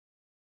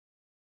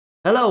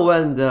Hello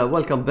and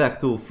welcome back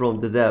to From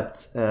the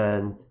Depths,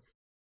 and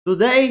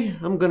today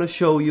I'm gonna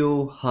show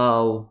you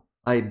how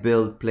I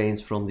build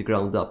planes from the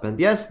ground up. And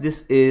yes,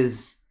 this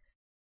is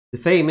the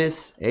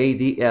famous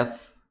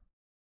ADF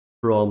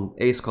from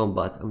Ace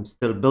Combat. I'm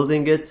still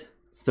building it,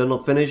 still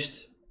not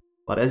finished,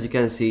 but as you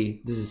can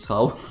see, this is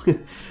how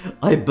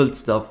I build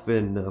stuff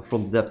in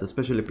From the Depths,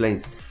 especially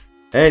planes.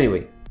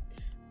 Anyway,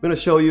 I'm gonna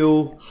show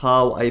you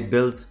how I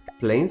build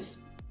planes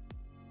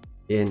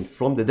in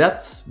From the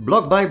Depths,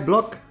 block by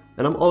block.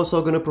 And I'm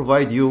also going to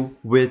provide you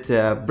with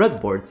a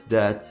breadboard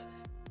that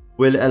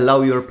will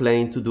allow your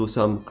plane to do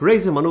some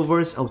crazy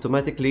maneuvers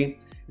automatically.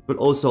 It will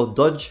also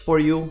dodge for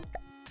you,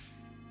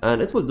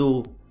 and it will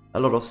do a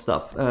lot of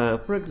stuff.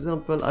 For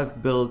example,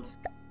 I've built...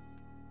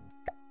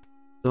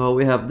 So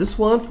we have this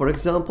one, for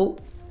example.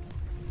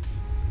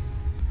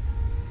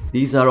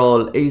 These are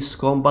all Ace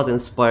Combat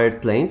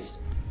inspired planes.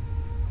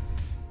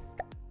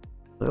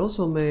 I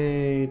also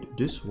made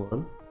this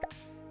one.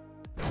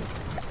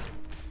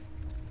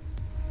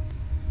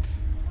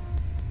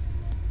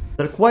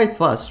 They're quite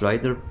fast, right?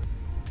 They're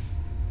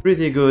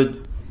pretty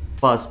good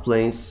fast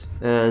planes,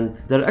 and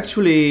they're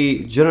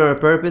actually general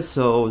purpose,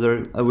 so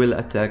I will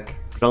attack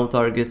ground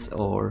targets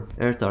or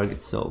air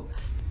targets. So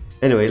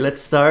anyway,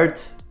 let's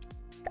start.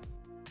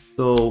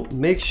 So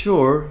make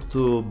sure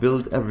to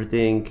build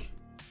everything,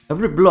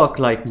 every block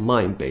like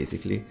mine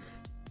basically,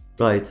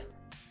 right?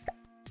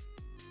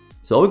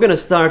 So we're gonna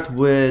start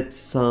with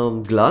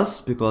some glass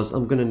because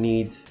I'm gonna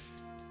need,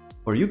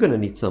 or you're gonna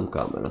need some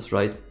cameras,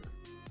 right?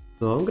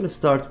 So I'm gonna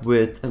start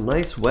with a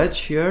nice wedge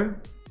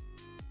here,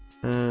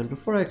 and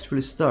before I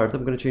actually start,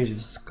 I'm gonna change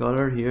this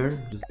color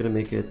here. I'm just gonna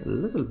make it a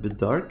little bit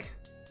dark.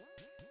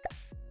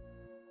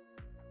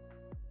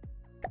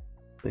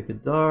 Make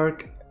it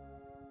dark.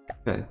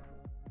 Okay.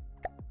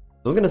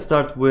 So I'm gonna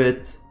start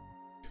with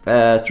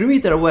a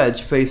 3-meter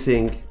wedge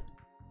facing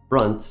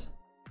front.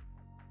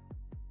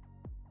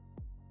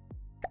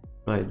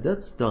 Right,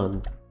 that's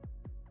done.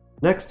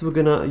 Next, we're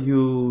gonna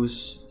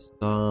use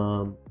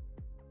some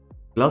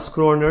glass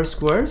corner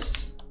squares.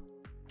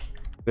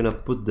 I'm gonna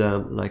put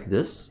them like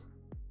this.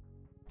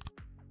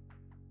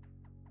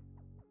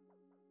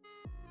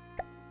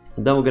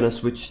 And then we're gonna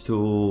switch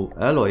to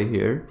alloy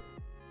here.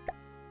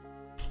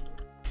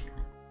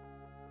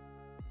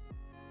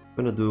 I'm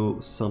gonna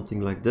do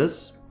something like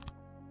this.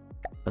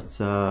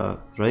 That's a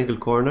triangle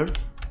corner.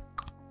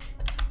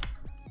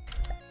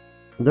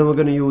 And then we're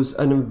gonna use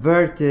an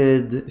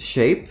inverted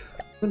shape.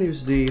 I'm gonna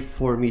use the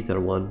 4-meter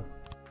one.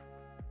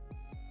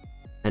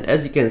 And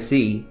as you can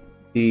see,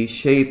 the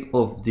shape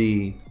of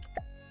the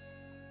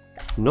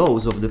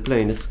nose of the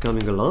plane is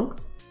coming along.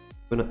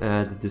 I'm gonna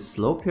add this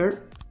slope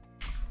here.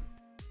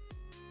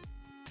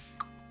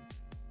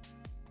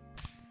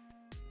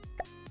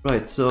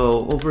 Right,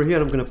 so over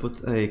here I'm gonna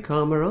put a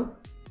camera.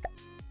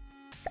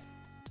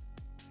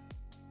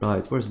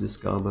 Right, where's this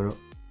camera?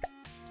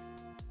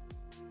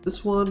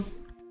 This one,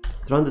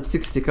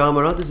 360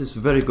 camera. This is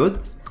very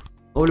good.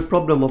 Only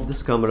problem of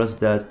this camera is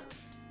that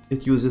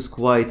it uses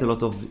quite a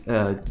lot of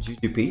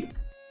GGP.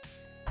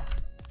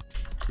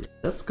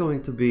 That's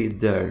going to be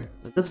there.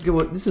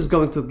 This is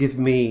going to give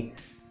me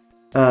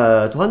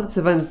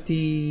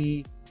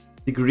 270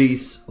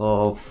 degrees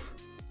of,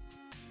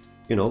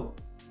 you know,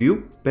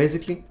 view,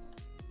 basically.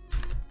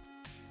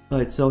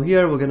 Right, so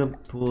here we're gonna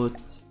put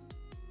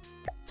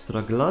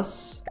extra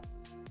glass.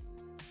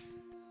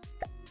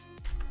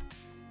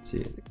 Let's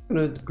see, I'm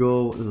gonna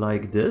go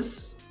like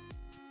this.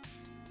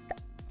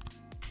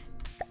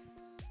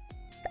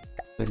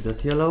 Like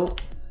that yellow.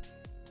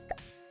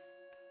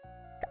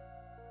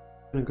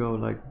 I'm gonna go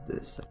like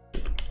this.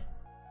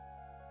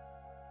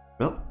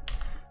 Well,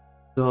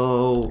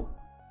 so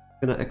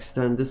I'm gonna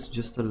extend this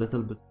just a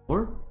little bit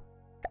more.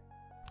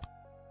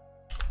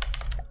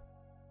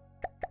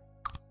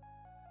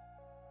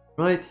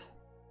 Right.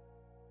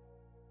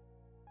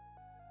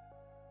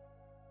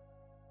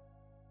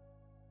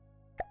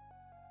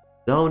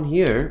 Down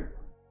here,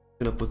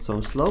 I'm gonna put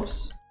some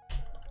slopes.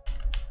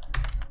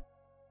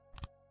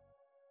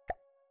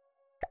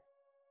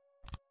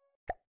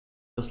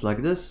 Just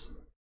like this.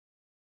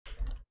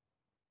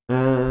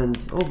 And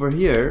over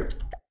here,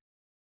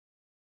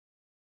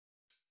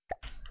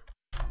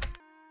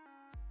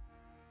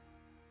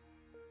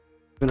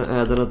 I'm gonna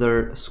add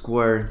another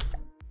square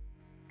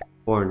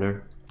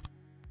corner.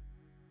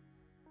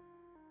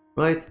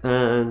 Right,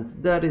 and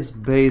that is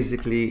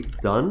basically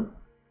done.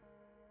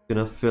 I'm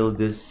gonna fill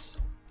this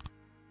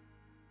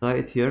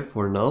side here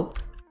for now.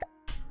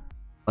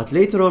 But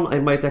later on I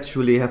might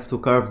actually have to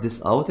carve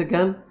this out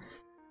again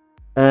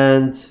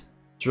and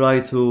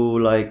try to,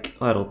 like,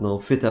 I don't know,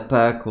 fit a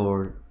pack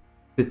or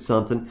fit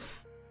something.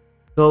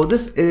 So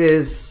this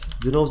is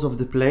the nose of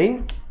the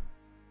plane,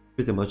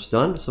 pretty much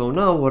done. So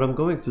now what I'm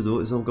going to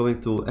do is I'm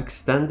going to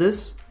extend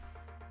this.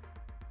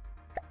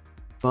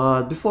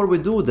 But before we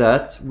do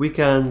that, we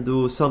can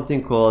do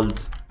something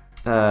called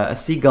a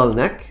seagull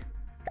neck,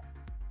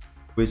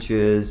 which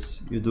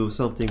is you do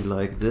something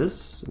like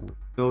this. I'll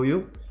show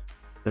you.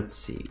 Let's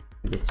see,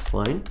 that's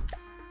fine.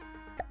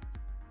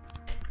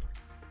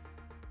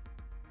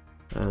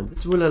 and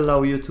this will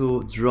allow you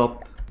to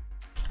drop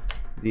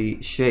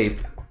the shape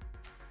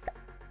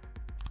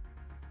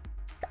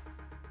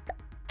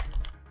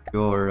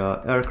your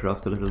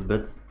aircraft a little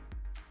bit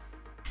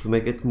to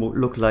make it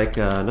look like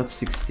an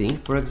F-16,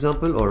 for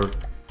example, or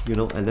you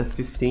know, an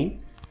F-15.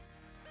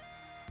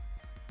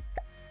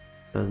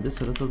 And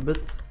this a little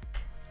bit.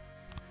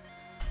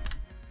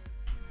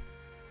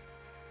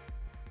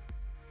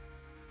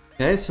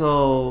 Okay,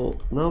 so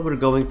now we're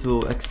going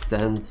to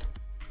extend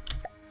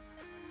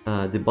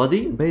the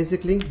body.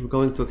 Basically, we're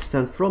going to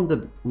extend from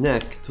the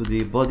neck to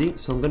the body.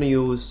 So I'm going to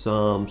use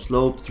some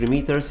slope 3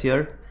 meters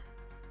here,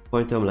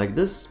 point them like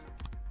this.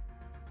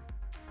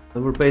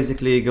 And we're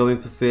basically going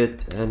to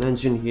fit an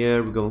engine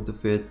here. We're going to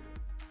fit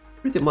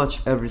pretty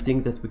much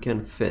everything that we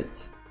can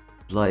fit.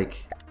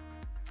 Like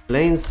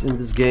planes in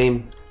this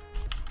game,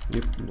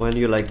 when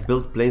you like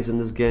build planes in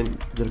this game,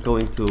 they're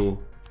going to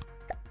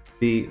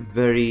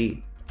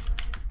be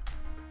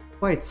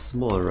quite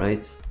small,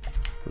 right?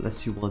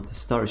 Unless you want a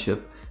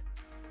starship.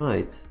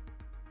 Right,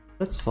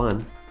 that's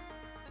fun.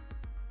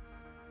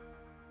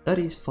 That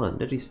is fun.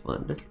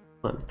 That's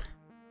fun.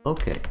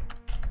 Okay.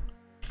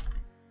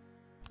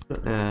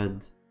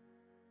 Add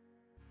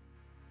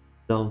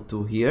down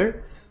to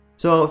here.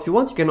 So if you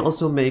want, you can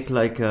also make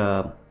like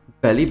a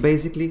belly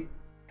basically,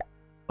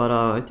 but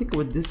I think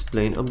with this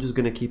plane I'm just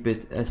gonna keep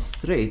it as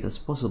straight as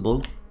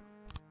possible.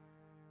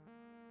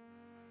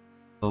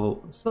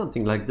 So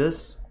something like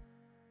this.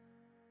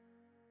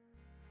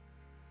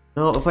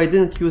 Now if I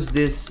didn't use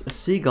this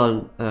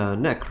seagull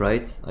neck,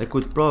 right, I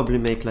could probably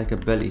make like a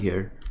belly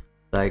here,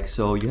 like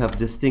so you have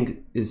this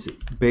thing is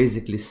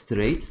basically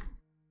straight,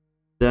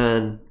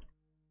 then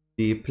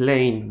the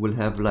plane will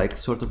have like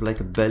sort of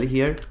like a belly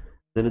here,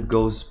 then it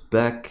goes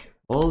back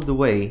all the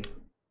way,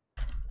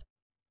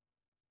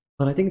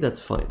 but I think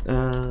that's fine.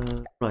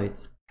 Right,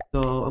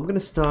 so I'm gonna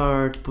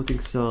start putting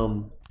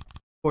some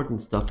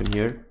important stuff in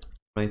here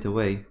right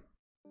away.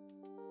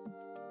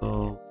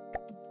 So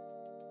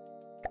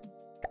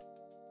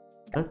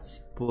let's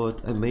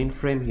put a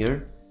mainframe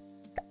here.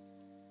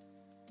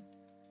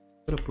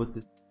 I'm gonna put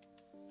this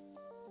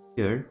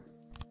here.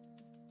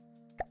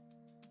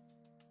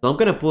 So I'm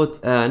gonna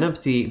put an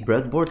empty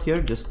breadboard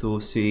here just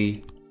to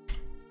see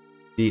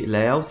the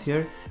layout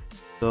here.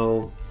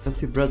 So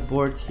empty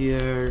breadboard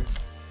here.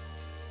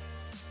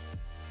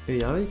 Okay,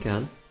 yeah, you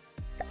can.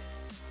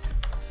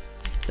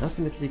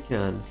 Definitely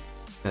can.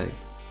 Okay.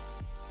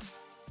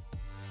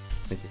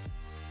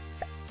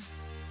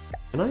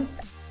 Can I?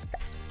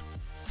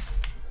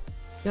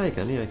 Yeah, I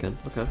can. Yeah, I can.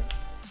 Okay.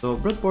 So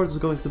breadboard is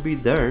going to be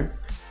there,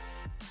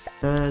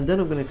 and then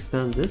I'm gonna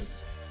extend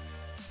this.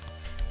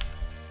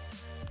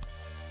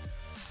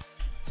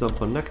 Some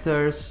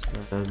connectors,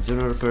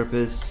 general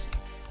purpose,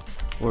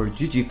 or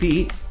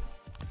GGP.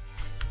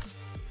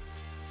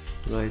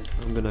 Right,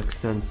 I'm gonna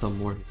extend some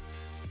more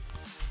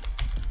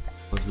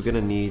because we're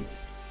gonna need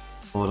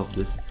all of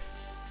this.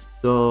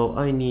 So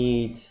I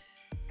need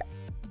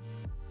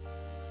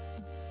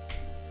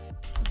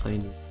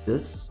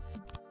this.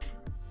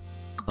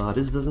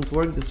 This doesn't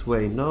work this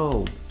way.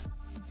 No.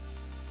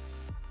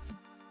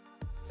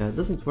 Yeah, it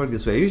doesn't work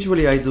this way.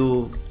 Usually I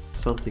do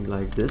something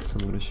like this.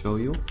 I'm gonna show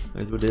you.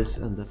 I do this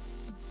and then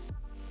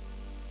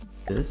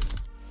this,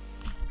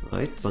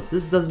 right? But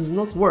this does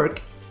not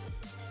work,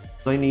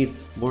 so I need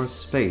more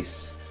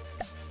space,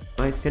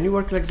 right? Can you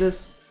work like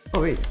this?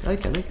 Oh wait, I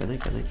can. There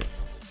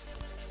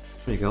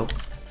you go.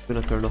 I'm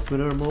gonna turn off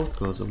mirror mode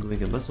because I'm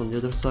doing a mess on the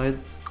other side.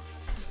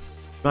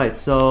 Right,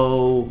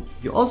 so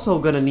you're also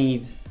gonna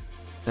need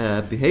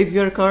a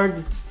behavior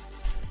card.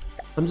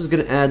 I'm just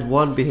gonna add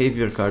one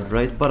behavior card,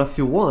 right? But if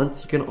you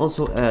want, you can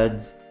also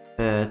add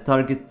a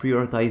target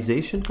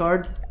prioritization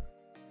card,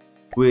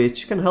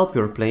 which can help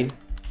your plane.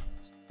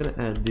 So I'm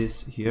gonna add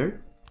this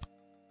here.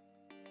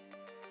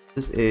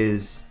 This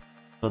is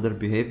another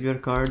behavior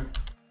card.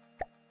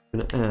 I'm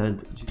gonna add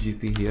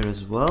GGP here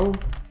as well.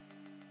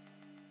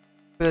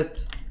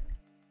 But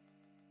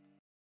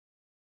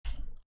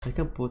I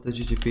can put a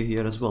GGP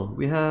here as well.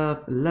 We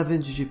have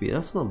 11 GGP,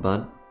 that's not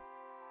bad.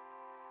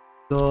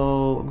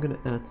 So I'm gonna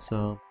add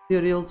some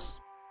materials.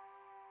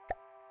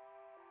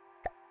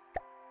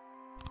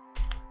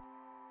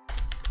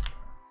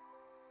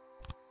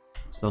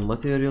 Some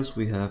materials,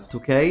 we have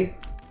 2K,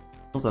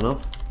 not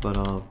enough,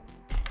 but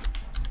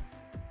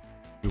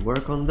we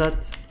work on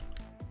that.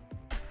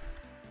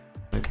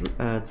 Right,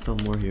 we'll add some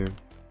more here.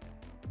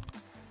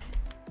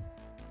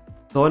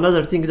 So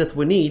another thing that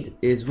we need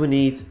is we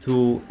need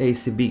 2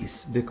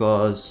 ACBs,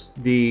 because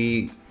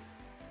the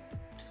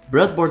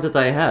breadboard that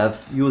I have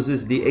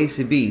uses the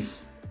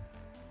ACBs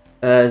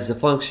as a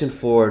function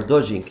for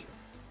dodging.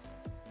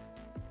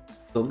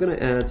 So I'm gonna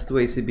add 2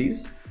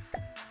 ACBs.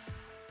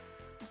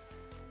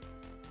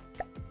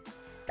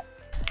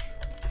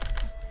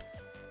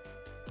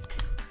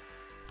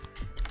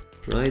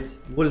 Right,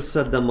 we'll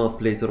set them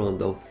up later on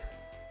though.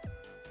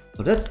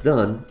 So that's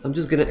done. I'm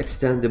just gonna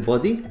extend the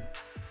body.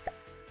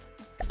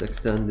 Just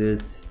extend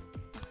it as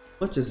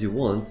much as you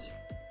want.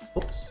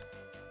 Oops.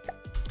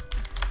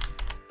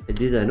 I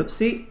did an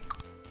oopsie.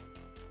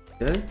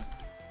 Okay.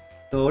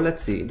 So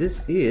let's see,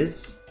 this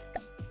is,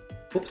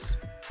 oops,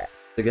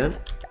 again,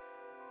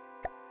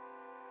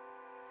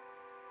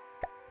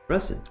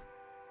 press it,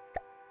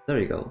 there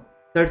you go,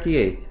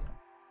 38.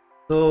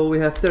 So we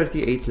have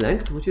 38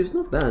 length, which is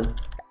not bad.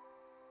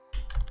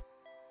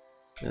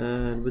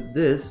 And with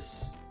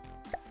this,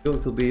 it's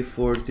going to be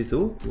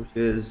 42, which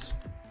is,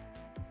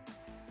 I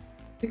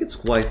think it's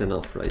quite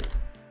enough, right?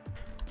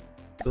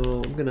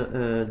 So I'm gonna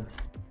add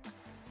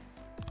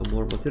some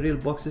more material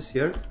boxes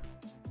here.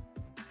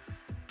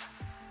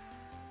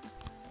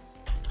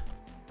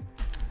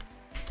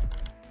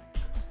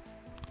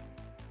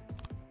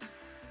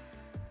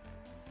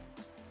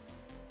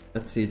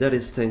 Let's see, that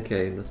is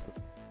 10k. So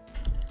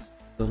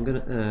I'm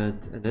gonna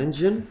add an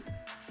engine.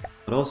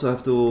 I also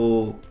have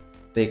to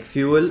make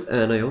fuel,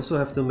 and I also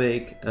have to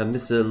make a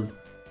missile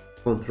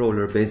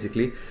controller,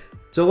 basically.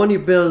 So when you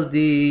build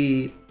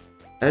the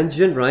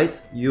engine,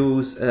 right,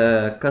 use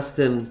a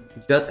custom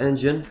jet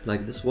engine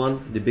like this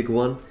one, the big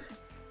one.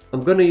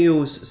 I'm gonna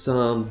use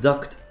some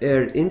duct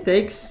air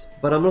intakes,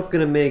 but I'm not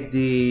gonna make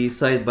the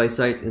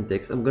side-by-side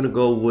intakes. I'm gonna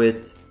go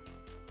with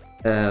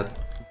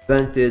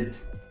vented,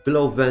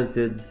 below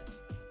vented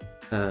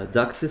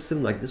duct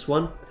system like this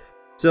one.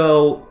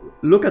 So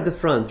look at the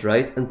front,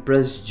 right, and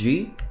press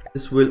G.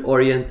 This will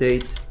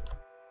orientate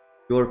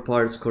your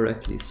parts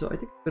correctly. So I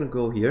think I'm gonna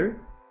go here.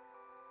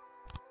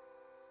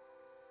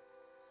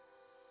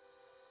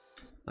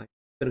 I'm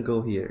gonna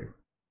go here.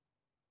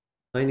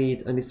 I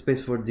need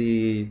space for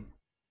the,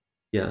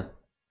 yeah,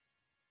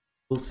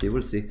 we'll see.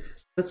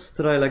 Let's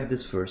try like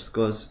this first,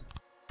 because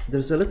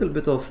there's a little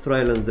bit of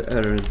trial and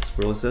error in this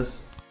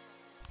process.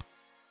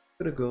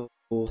 I'm gonna go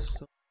like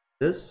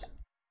this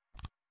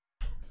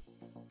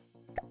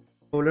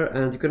controller,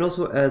 and you can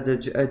also add a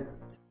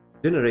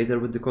generator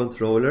with the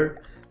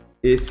controller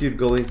if you're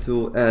going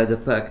to add a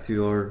pack to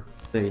your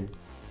plane.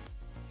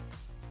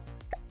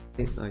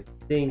 I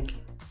think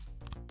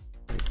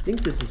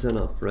this is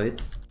enough,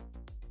 right?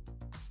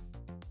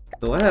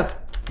 So I have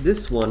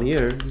this one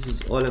here. This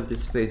is all empty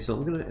space, so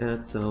I'm gonna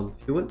add some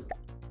fuel.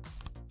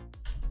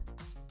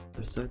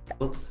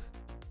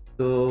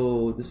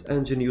 So this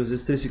engine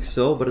uses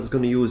 360, but it's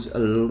gonna use a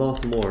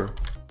lot more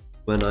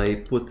when I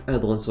put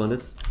add-ons on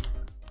it.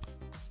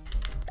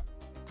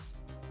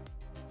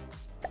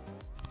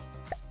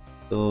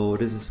 So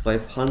this is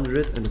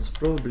 500, and it's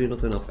probably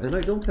not enough. And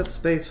I don't have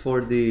space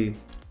for the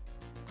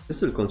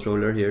missile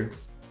controller here.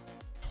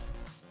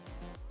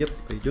 Yep,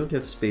 I don't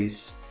have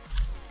space.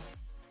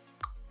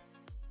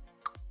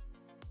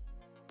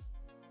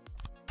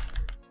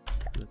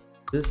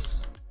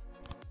 This,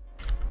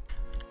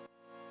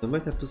 I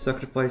might have to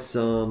sacrifice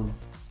some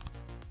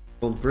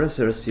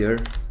compressors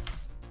here.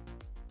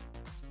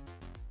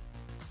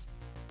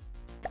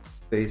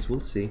 Space, we'll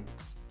see.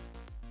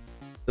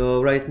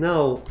 So right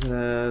now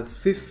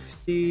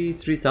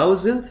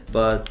 53,000,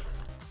 but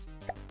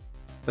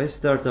if I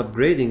start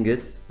upgrading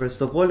it,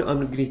 first of all I'm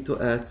going to need to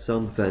add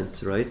some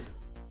vents, right?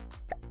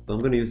 So I'm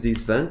going to use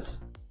these vents.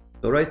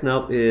 So right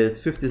now it's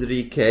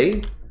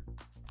 53k,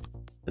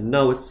 and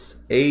now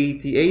it's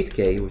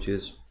 88k, which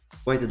is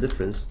quite a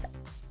difference.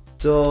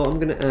 So I'm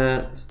gonna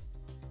add,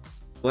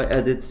 so I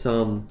added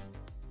some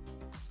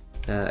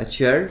a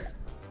chair.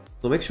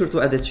 So make sure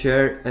to add a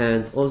chair,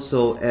 and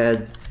also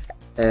add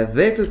a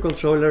vehicle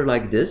controller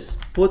like this.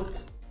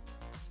 Put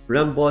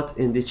Rambot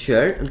in the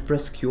chair and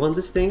press Q on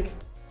this thing,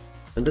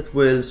 and that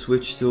will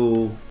switch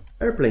to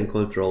airplane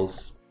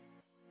controls.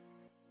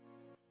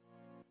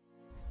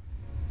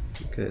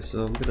 Okay,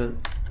 so I'm gonna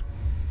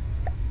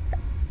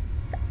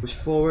push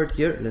forward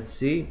here. Let's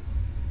see,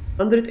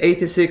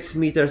 186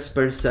 meters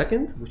per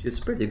second, which is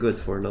pretty good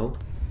for now.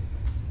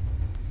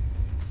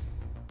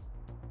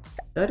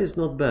 That is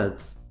not bad.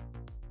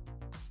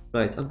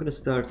 Right, I'm gonna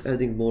start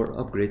adding more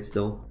upgrades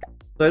though.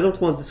 So I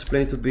don't want this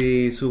plane to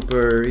be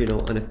super, you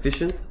know,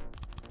 inefficient.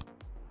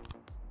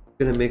 I'm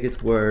gonna make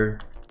it where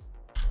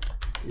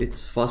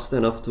it's fast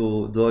enough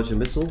to dodge a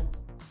missile.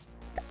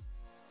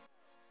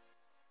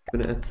 I'm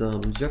gonna add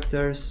some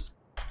injectors.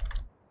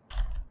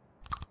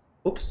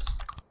 Oops.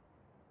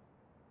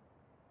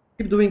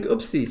 Keep doing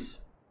oopsies.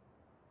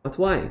 But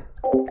why?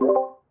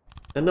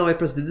 And now I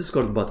press the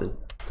Discord button.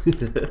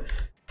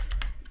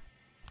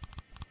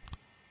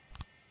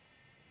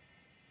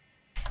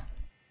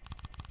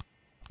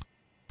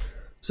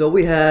 So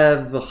we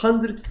have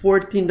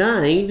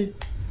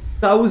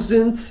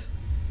 149,000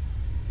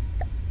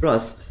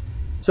 rust.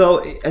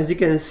 So as you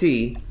can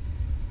see,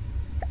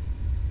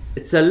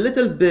 it's a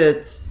little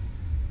bit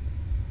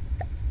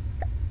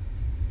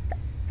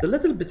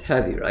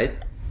heavy, right?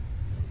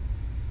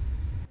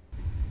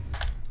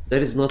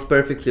 That is not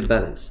perfectly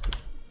balanced,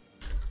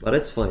 but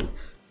it's fine.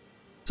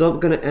 So I'm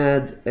gonna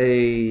add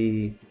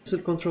a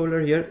missile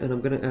controller here, and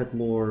I'm gonna add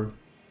more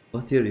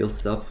material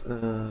stuff.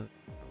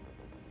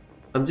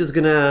 I'm just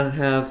gonna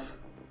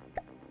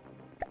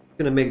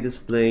make this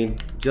plane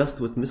just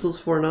with missiles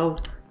for now.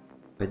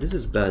 Wait, this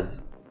is bad.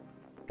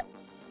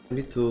 I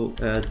need to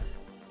add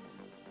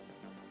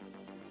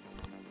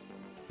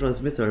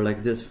transmitter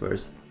like this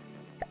first.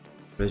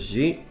 Press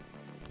G.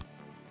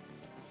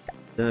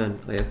 then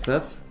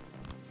IFF,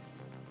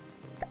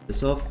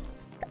 this off,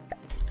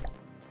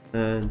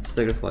 and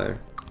stagger fire.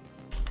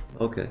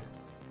 Okay.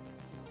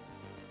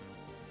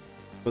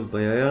 Followed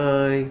by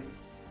II.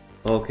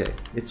 Okay,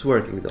 it's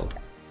working though.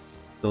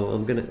 So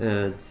I'm gonna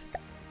add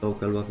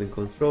local weapon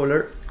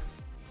controller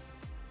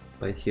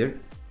right here.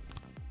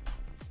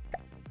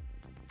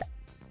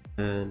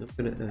 And I'm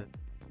gonna add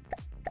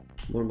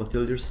more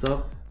Matilda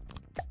stuff.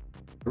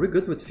 Are we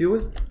good with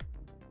fuel?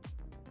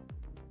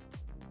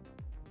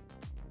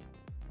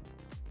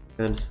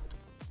 And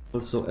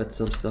also add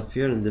some stuff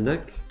here in the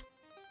neck.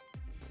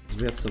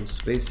 We have some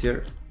space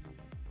here.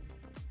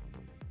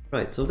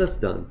 Right, so that's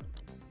done.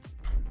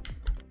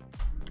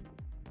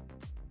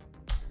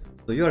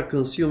 So you are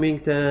consuming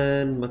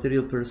 10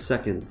 material per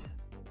second.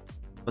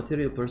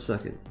 Material per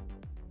second.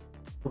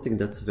 I don't think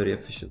that's very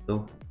efficient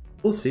though.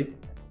 We'll see.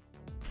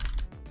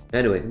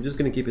 Anyway, I'm just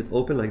gonna keep it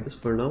open like this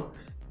for now.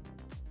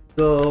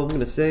 So I'm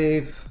gonna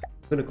save.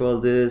 I'm gonna call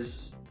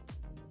this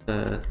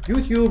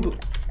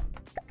YouTube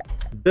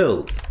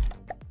build.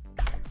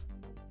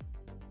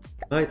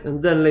 Right,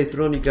 and then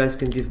later on you guys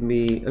can give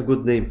me a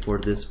good name for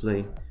this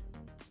plane.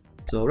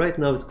 So right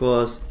now it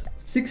costs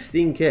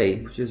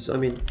 16k, which is, I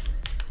mean,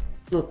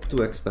 not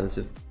too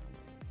expensive.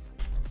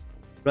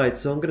 Right,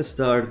 so I'm gonna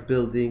start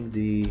building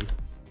the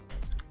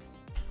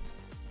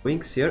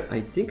wings here.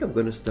 I think I'm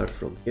gonna start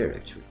from here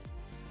actually,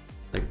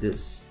 like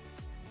this.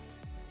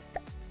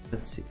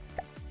 Let's see.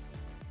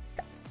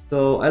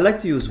 So I like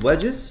to use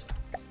wedges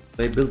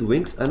when I build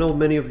wings. I know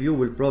many of you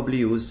will probably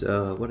use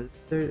what is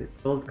it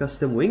called,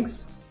 custom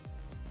wings,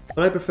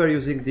 but I prefer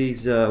using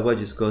these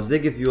wedges because they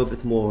give you a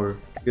bit more,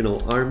 you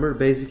know, armor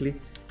basically.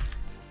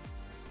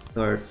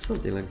 Or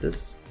something like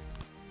this.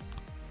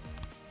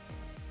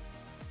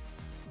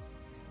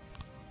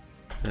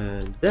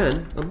 And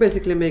then I'm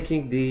basically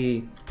making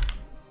the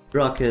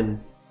Draken,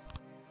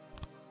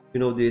 you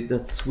know,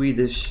 that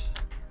Swedish,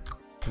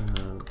 I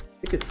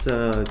think it's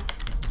a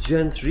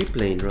Gen 3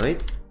 plane,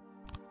 right?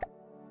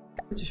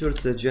 Pretty sure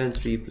it's a Gen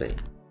 3 plane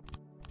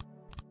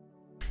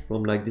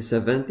from like the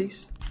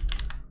 70s.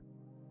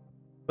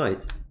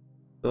 Right,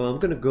 so I'm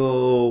gonna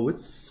go with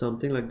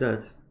something like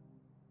that.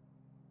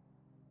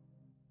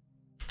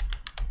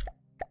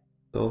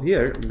 So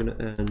here I'm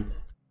gonna add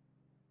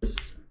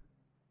this.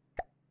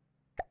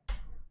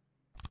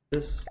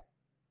 This.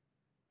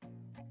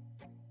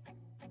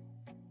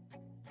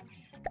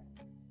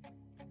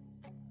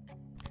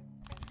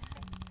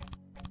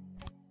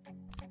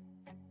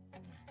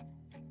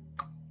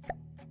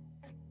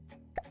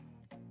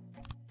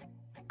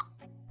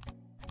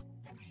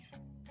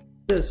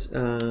 This,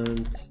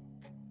 and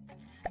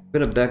I'm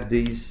gonna back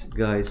these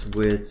guys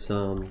with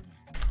some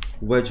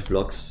wedge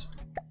blocks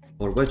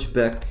or wedge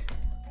back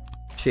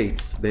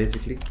shapes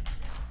basically.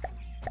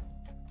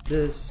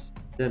 This,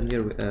 then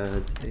here we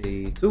add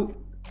a 2.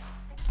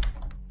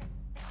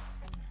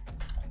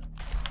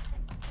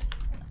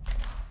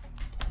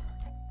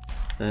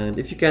 And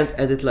if you can't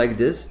add it like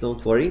this,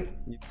 don't worry,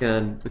 we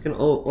can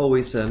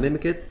always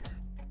mimic it.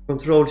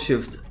 Control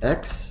Shift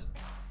X,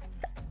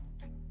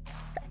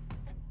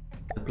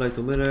 apply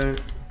to mirror,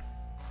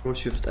 Control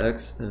Shift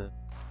X, and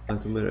apply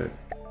to mirror.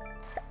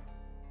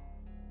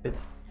 Right.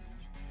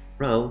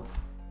 Now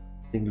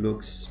thing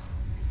looks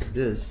like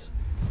this.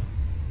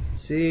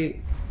 Let's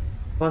see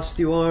how fast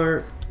you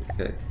are.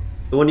 Okay,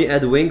 so when you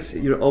add wings,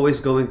 you're always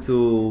going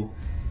to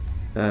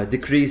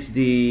decrease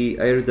the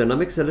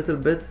aerodynamics a little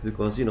bit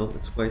because, you know,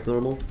 it's quite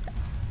normal.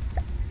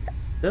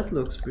 That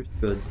looks pretty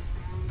good.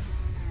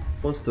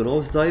 Wants to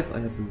nosedive, I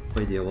have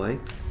no idea why,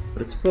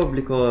 but it's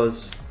probably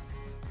because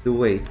the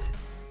weight.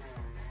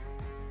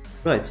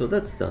 Right, so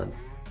that's done.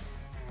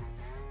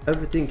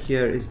 Everything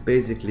here is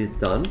basically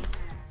done.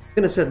 I'm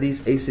gonna set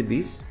these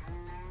ACBs.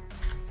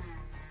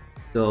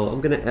 So I'm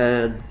gonna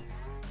add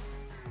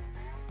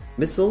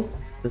missile,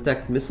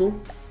 detect missile.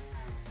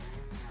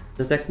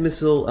 Detect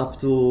missile up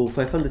to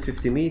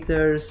 550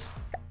 meters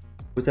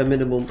with a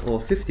minimum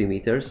of 50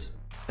 meters.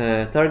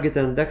 Target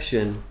and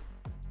action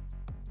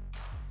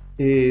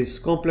is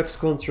complex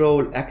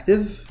control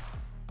active,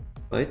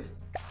 right?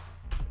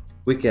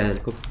 We can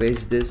copy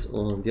paste this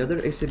on the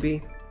other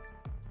ACB.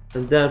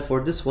 And then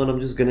for this one, I'm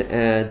just gonna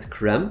add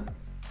cram.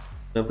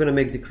 I'm gonna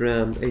make the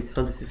cram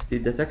 850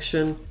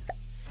 detection,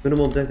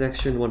 minimum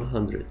detection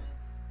 100.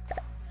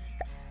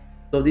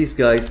 So these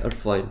guys are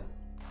fine.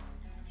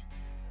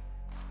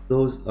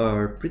 Those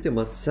are pretty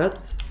much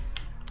set.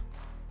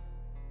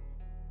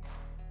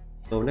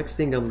 So next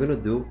thing I'm gonna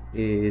do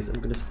is I'm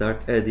gonna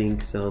start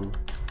adding some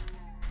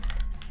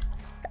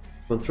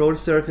control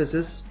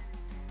surfaces.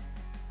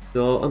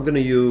 So I'm gonna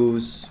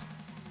use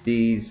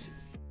these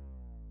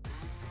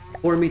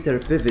 4-meter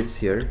pivots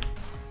here.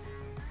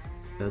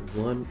 Add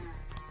 1,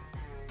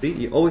 3.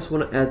 You always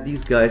want to add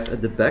these guys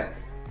at the back.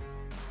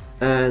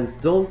 And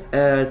don't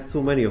add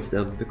too many of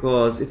them,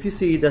 because if you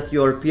see that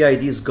your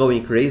PID is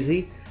going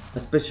crazy,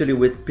 especially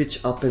with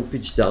pitch up and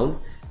pitch down,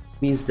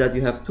 means that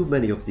you have too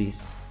many of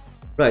these.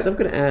 Right, I'm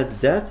gonna add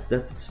that,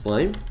 that's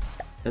fine.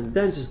 And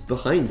then just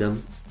behind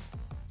them,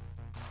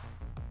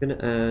 I'm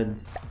gonna add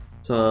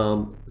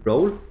some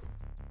roll.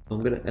 So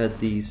I'm gonna add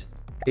these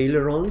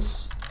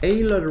ailerons.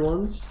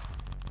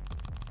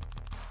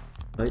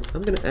 Right,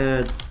 I'm gonna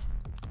add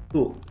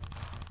two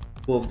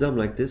of them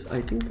like this.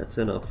 I think that's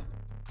enough.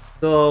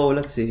 So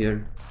let's see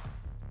here.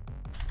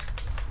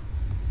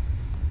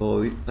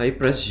 So I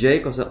press J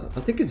because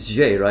I think it's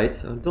J, right?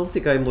 I don't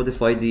think I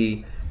modified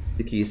the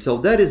key. So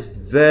that is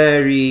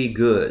very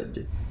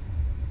good.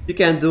 You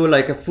can do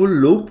like a full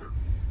loop,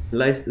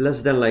 like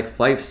less than like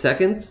 5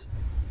 seconds.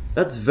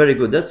 That's very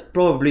good. That's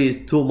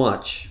probably too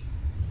much,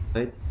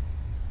 right?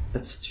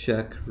 Let's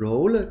check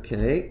roll.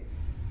 Okay,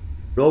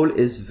 roll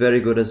is very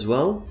good as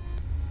well.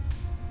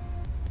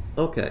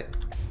 Okay,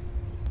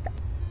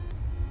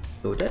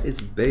 so that is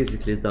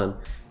basically done.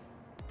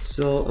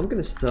 So I'm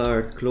gonna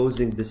start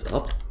closing this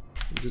up.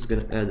 I'm just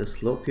gonna add a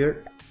slope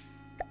here.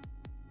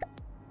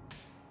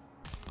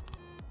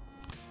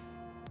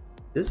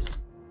 This.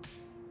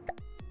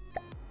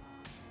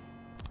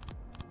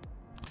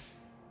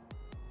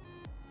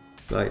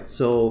 Right,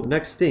 so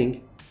next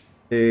thing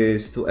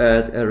is to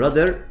add a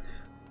rudder.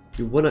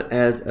 You wanna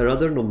add a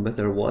rudder no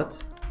matter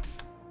what.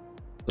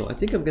 So I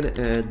think I'm gonna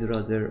add the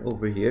rudder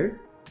over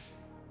here.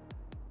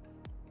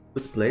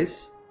 Good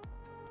place.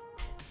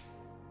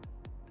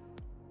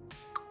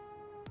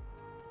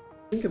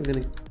 I think I'm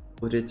gonna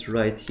put it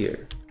right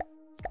here.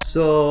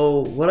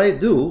 So what I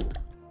do,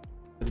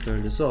 let me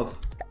turn this off.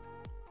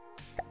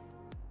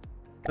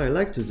 What I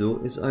like to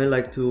do is I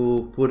like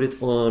to put it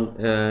on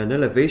an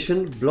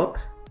elevation block.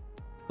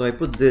 So I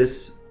put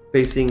this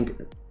facing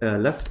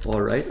left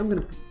or right. I'm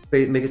gonna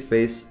make it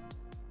face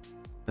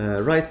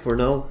right for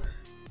now.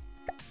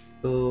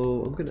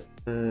 So I'm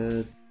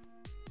gonna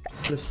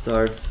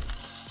start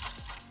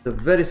a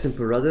very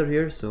simple rudder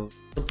here. So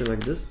something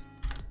like this.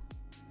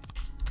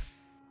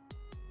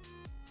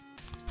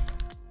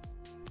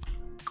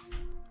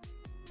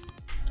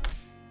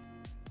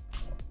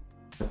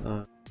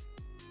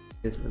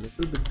 Get a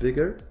little bit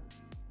bigger.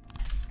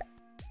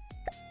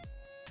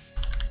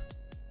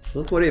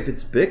 Don't worry if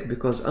it's big,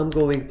 because I'm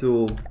going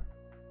to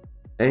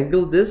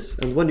angle this,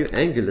 and when you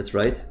angle it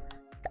right,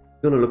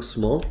 it's gonna look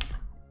small.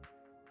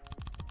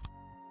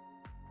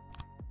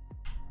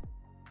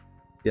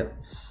 Yeah,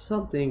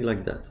 something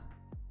like that.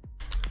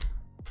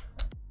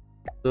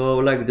 So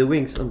like the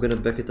wings, I'm gonna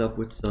back it up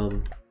with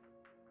some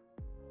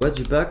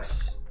wedge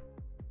backs.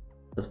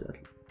 That's that.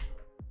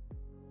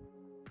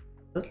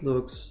 That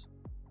looks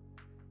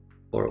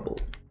horrible.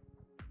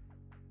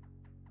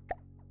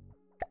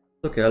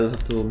 Okay, I'll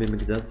have to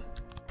mimic that.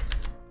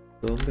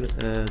 So I'm gonna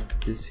add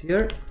this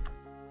here.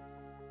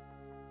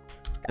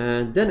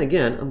 And then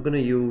again, I'm gonna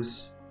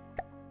use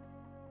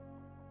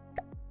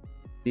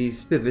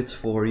these pivots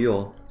for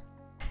yaw.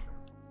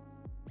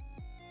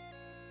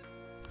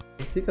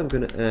 I think I'm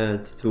gonna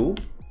add 2.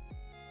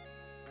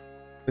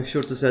 Make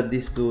sure to set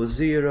these to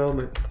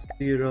 0,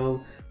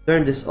 0.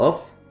 Turn this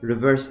off.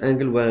 Reverse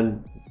angle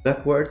when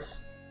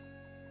backwards.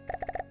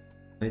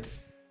 Right,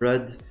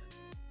 spread.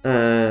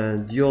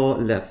 And your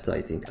left,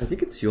 I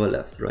think it's your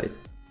left, right?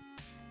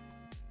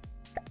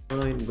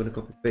 Fine, I'm gonna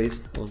copy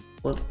paste on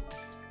one.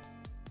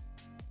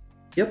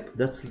 Yep,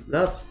 that's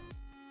left.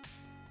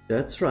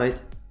 That's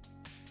right.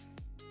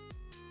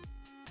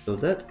 So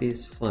that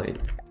is fine.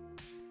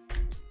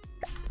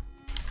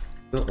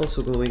 We're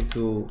also going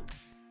to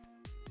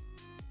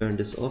turn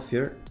this off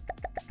here.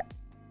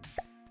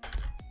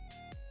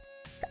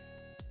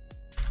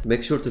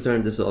 Make sure to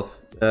turn this off.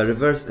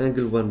 Reverse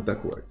angle when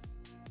backwards.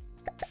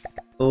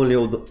 Only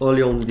on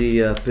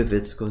the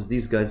pivots, because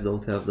these guys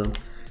don't have them.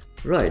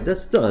 Right,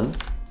 that's done.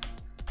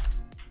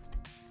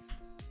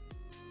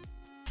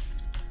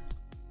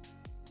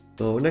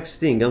 So next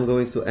thing, I'm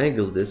going to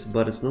angle this,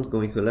 but it's not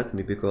going to let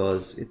me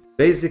because it's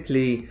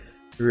basically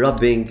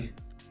rubbing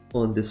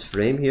on this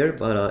frame here,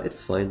 but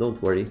it's fine,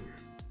 don't worry.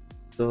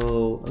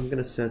 So I'm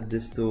gonna set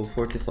this to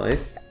 45.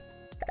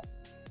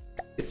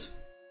 I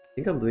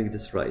think I'm doing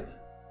this right.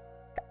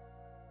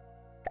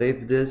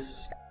 Save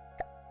this.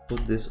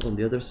 Put this on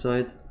the other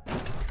side.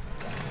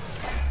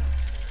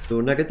 So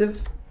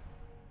negative.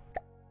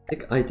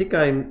 I think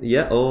I'm,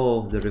 yeah,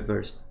 oh, the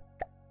reverse.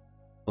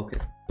 Okay,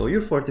 so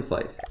you're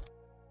 45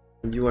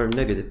 and you are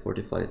negative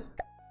 45.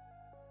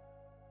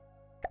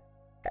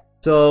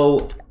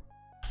 So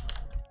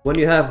when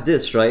you have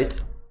this, right,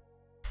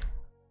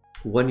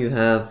 when you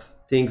have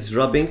things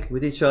rubbing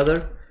with each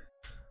other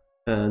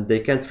and they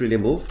can't really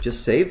move,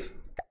 just save.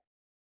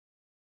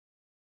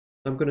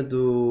 I'm gonna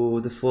do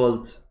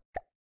default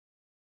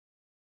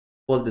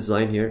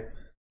design here.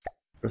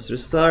 Press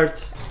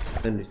restart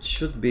and it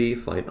should be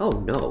fine. Oh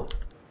no,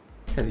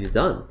 what have you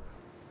done?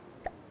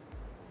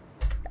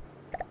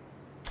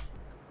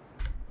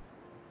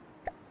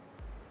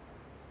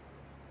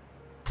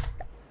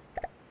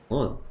 Come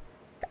on.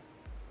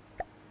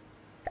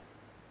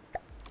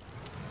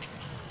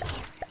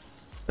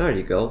 There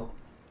you go.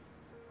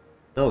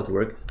 Now it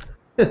worked.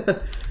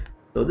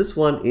 So this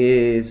one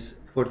is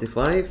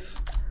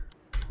 45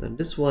 and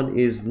this one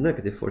is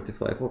negative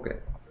 45. Okay.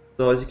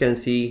 So as you can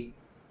see,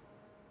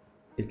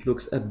 it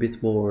looks a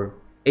bit more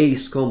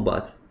Ace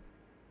Combat.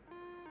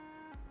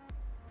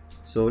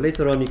 So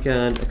later on you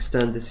can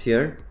extend this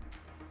here.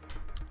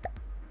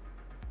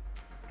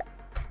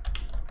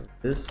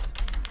 Like this.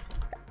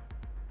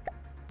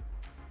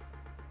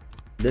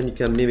 Then you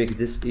can mimic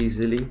this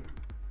easily.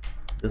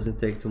 Doesn't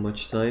take too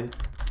much time.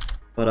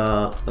 But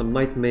I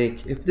might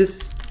make, if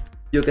this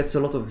video gets a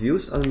lot of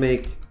views, I'll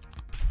make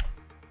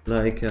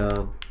like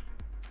I'll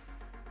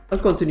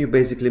continue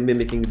basically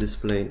mimicking this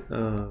plane.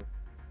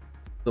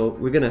 So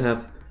we're gonna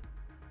have,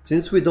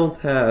 since we don't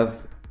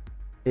have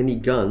any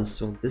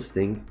guns on this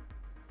thing,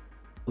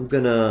 I'm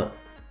gonna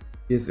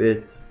give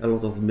it a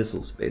lot of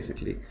missiles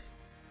basically.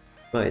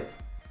 Right,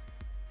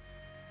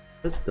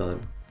 that's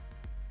done.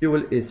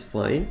 Fuel is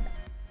fine.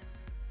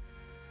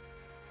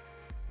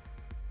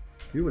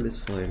 Fuel is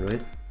fine,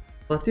 right?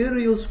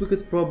 Materials, we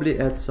could probably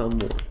add some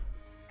more.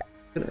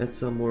 I'm gonna add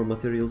some more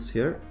materials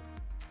here.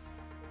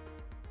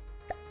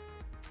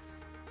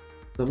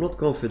 So I'm not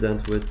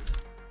confident with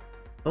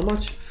how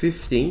much?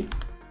 15,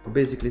 or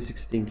basically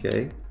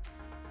 16k,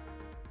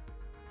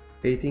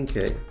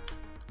 18k.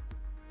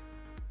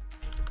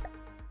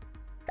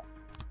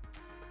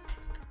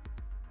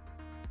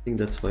 I think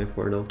that's fine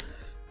for now.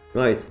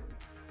 Right.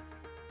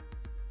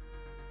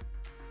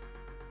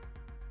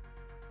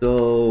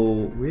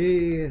 So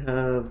we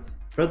have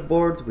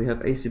breadboard, we have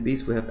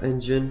ACBs, we have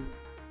engine.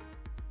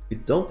 We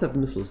don't have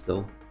missiles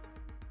though.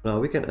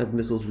 We can add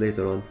missiles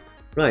later on.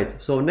 Right,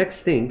 so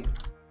next thing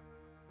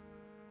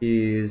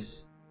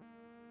is...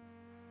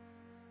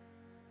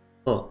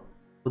 Oh,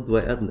 what do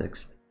I add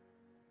next?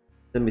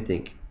 Let me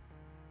think.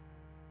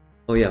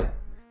 Oh yeah.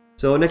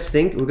 So next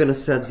thing, we're gonna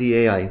set the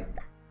AI.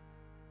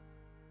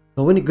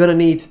 So we're gonna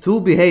need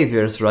two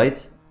behaviors,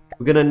 right?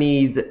 We're gonna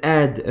need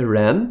add a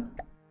RAM.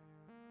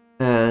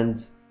 And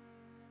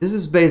this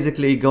is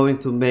basically going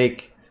to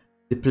make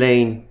the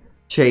plane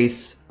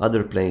chase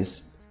other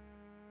planes.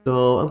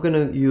 So I'm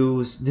gonna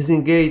use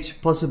disengage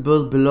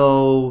possible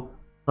below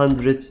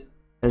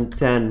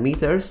 110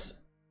 meters.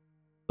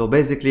 So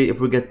basically if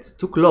we get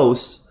too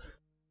close,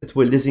 it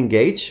will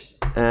disengage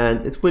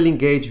and it will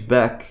engage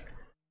back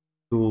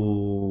to,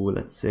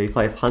 let's say,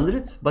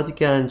 500, but you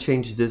can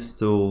change this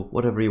to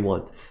whatever you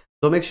want.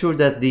 So make sure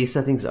that the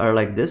settings are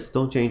like this,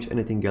 don't change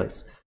anything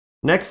else.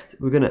 Next,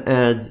 we're gonna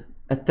add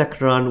attack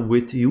run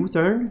with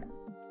U-turn.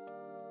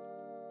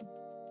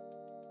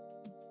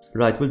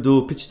 Right, we'll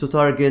do pitch to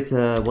target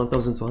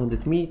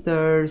 1200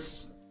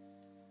 meters,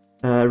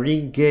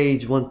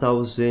 re-engage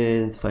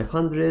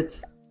 1500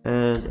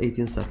 and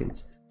 18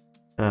 seconds.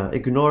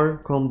 Ignore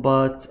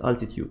combat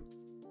altitude.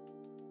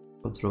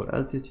 Control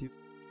altitude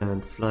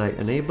and fly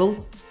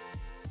enabled.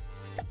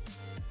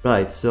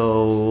 Right,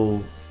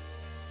 so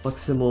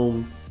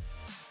maximum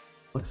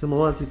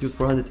altitude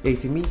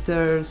 480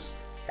 meters.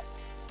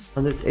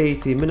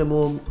 180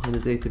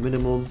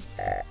 minimum,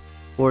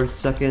 4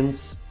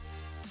 seconds.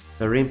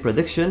 Rain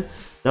prediction.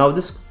 Now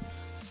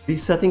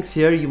these settings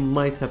here, you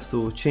might have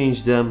to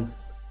change them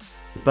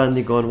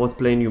depending on what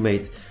plane you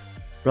made.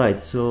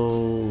 Right,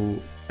 so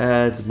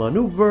add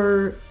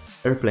maneuver,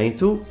 airplane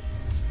 2.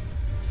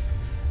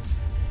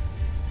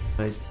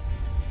 Right,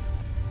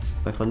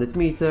 500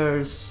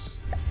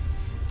 meters,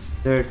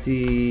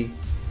 30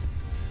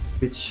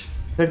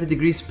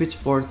 degrees pitch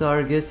for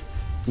target.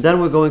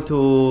 Then we're going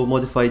to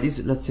modify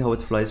these. Let's see how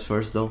it flies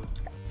first though.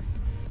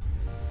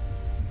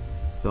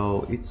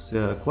 So it's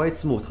quite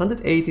smooth,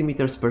 180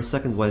 meters per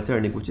second while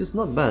turning, which is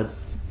not bad.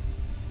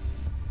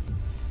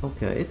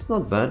 Okay, it's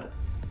not bad.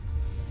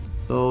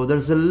 So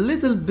there's a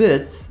little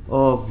bit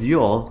of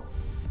yaw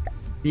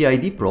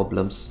PID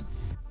problems.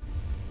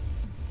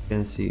 You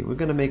can see, we're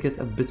gonna make it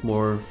a bit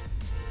more,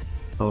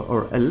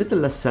 or a little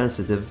less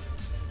sensitive.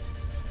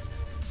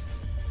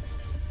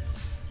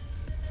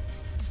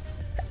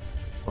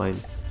 Fine.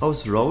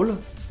 How's roll?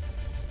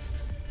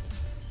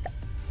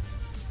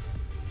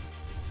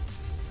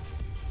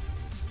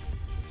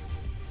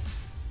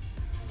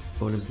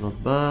 Roll is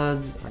not bad.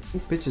 I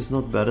think pitch is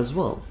not bad as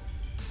well.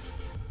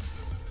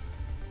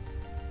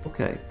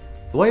 Okay.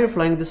 Why are you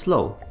flying this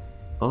low?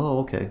 Oh,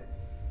 okay.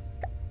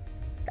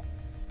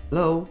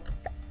 Hello?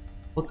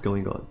 What's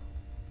going on?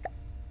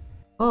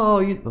 Oh,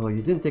 you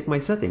didn't take my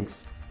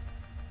settings.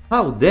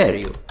 How dare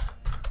you?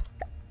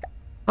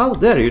 How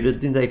dare you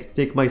didn't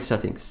take my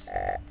settings?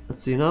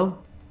 Let's see now.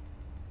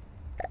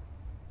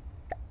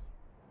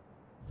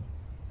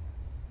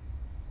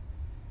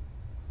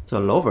 It's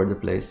all over the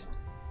place.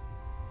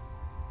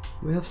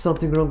 We have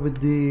something wrong with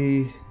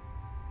the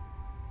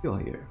yaw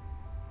here.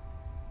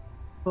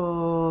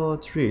 Oh,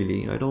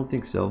 really? I don't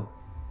think so.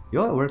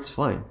 Yaw works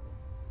fine.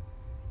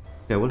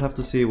 Okay, we'll have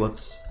to see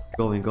what's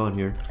going on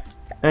here.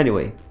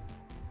 Anyway,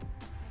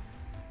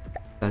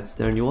 let's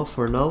turn you off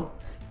for now.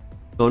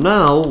 So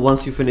now,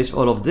 once you finish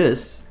all of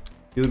this,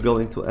 you're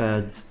going to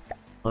add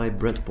my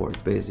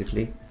breadboard,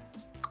 basically.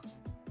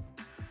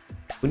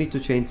 We need to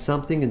change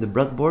something in the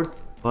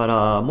breadboard, but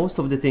most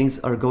of the things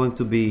are going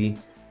to be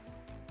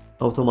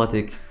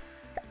automatic.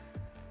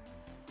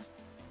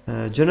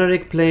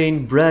 Generic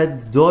plane,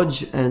 bread,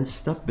 dodge, and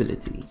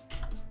stability.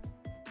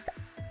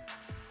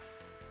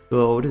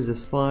 So this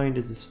is fine,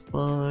 this is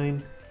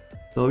fine.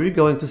 So we're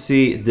going to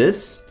see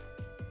this.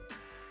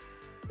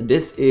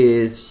 This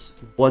is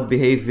what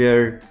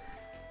behavior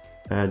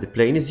the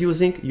plane is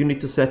using. You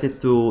need to set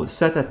it to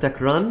set attack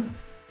run,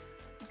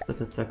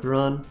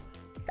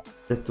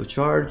 set to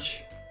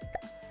charge,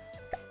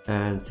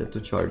 and set to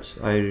charge.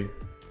 I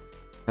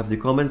have the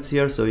comments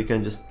here so you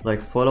can just like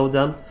follow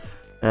them.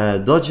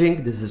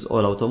 Dodging, this is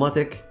all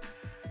automatic.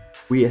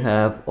 We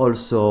have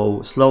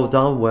also slow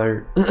down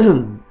where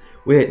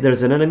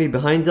there's an enemy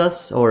behind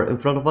us or in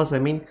front of us, I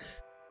mean.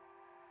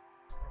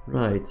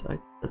 Right,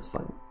 that's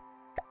fine.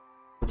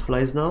 It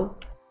flies now.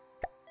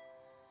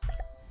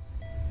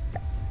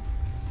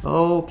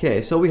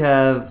 Okay, so we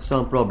have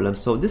some problems.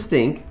 So this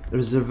thing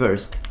is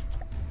reversed.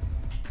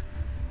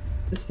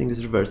 This thing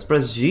is reversed.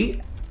 Press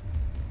G.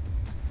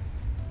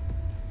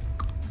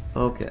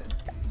 Okay.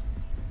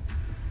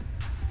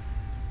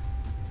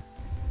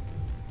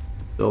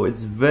 So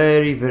it's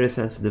very, very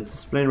sensitive.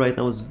 This plane right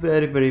now is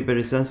very, very,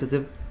 very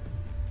sensitive.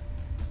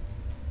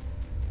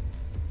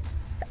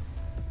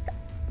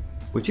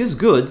 Which is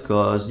good,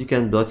 because you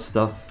can dodge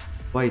stuff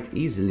quite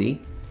easily.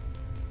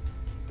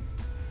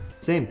 At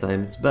the same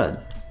time, it's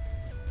bad.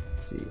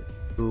 Let's see.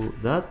 Do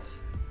that.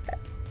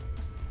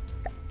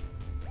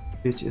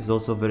 Pitch is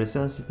also very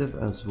sensitive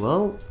as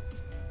well.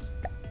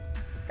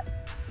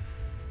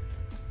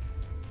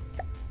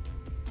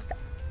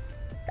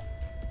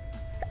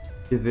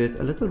 Give it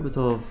a little bit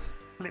of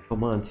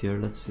command here.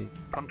 Let's see.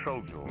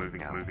 Control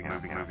moving out.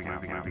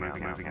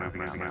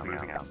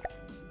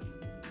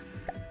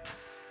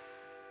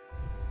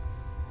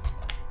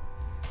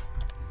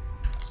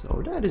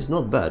 So that is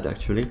not bad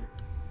actually.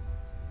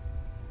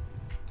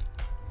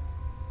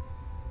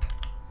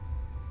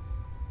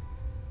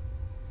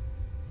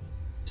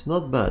 It's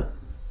not bad.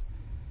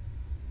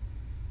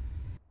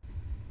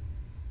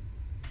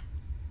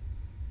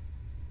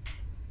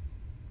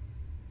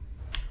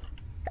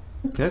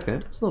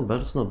 Okay, it's not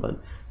bad, it's not bad.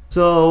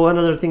 So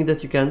another thing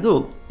that you can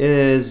do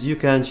is you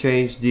can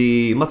change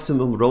the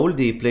maximum roll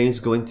the plane is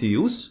going to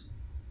use.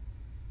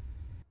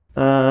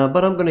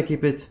 But I'm gonna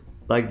keep it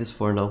like this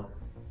for now.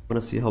 I'm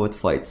gonna see how it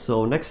fights.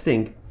 So next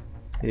thing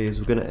is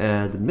we're gonna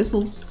add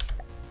missiles.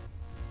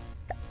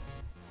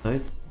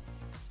 Right?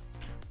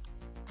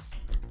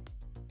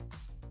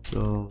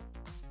 So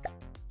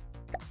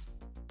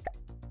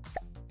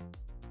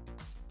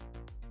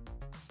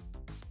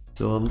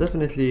I'm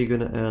definitely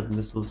gonna add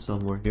missiles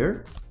somewhere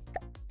here.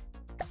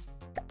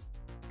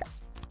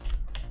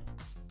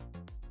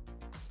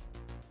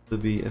 To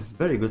be a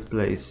very good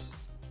place.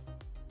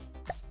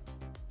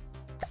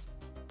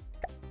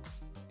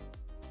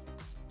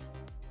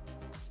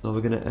 So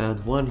we're gonna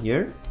add one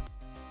here.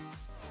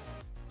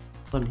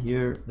 One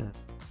here.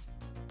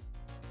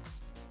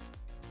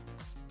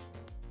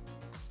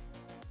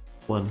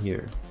 One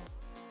here.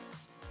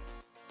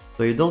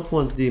 So you don't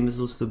want the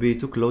missiles to be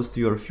too close to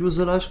your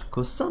fuselage,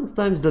 because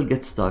sometimes they'll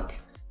get stuck.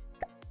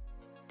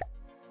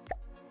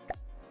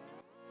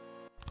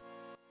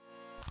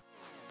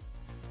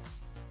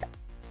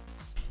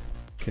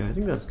 Okay, I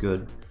think that's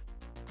good.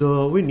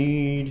 So we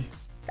need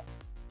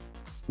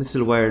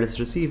missile wireless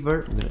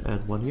receiver. I'm gonna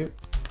add one here,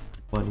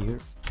 one here,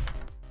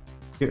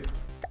 here.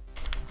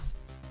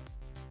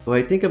 So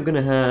I think I'm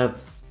gonna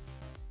have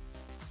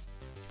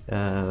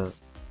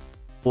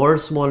 4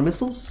 small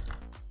missiles,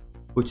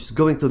 which is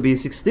going to be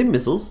 16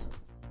 missiles,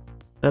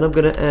 and I'm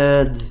gonna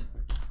add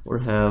or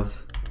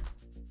have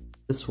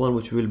this one,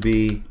 which will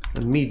be a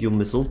medium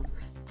missile.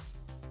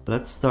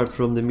 Let's start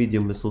from the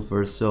medium missile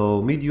first.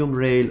 So medium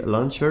rail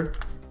launcher,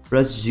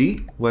 press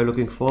G while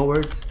looking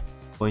forward,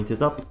 point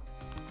it up,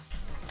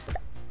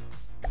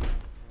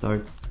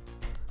 start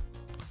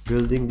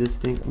building this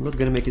thing. I'm not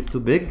gonna make it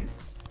too big.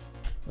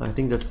 I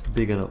think that's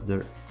big enough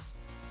there.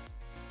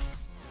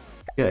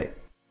 Okay,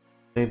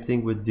 same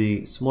thing with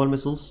the small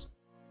missiles.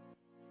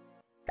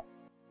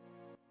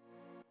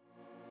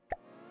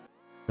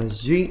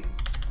 Press G.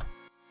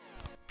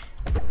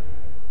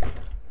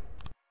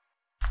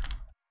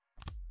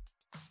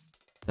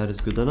 That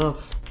is good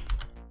enough.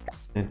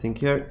 Same thing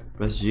here.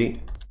 Press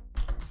G.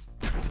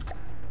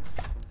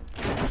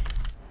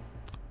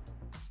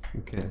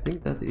 Okay, I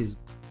think that is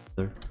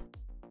better.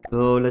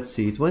 So let's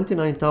see,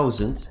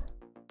 29,000.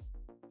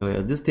 Oh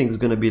yeah, this thing is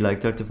gonna be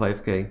like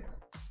 35k.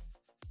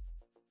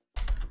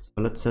 So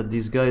let's set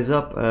these guys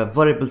up.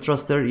 Variable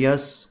thruster,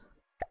 yes.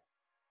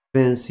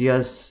 Pins,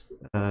 yes.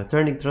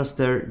 Turning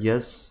thruster,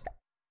 yes.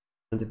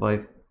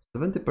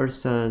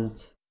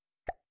 70%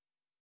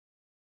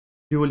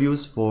 fuel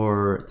use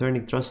for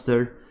turning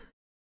thruster.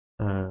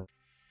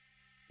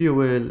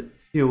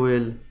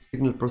 Fuel,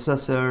 signal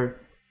processor,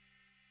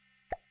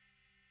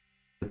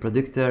 the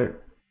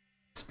predictor,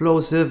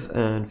 explosive,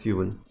 and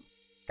fuel.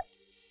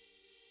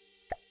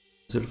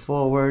 Missile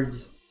forward.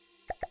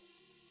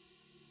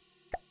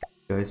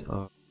 Guys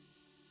are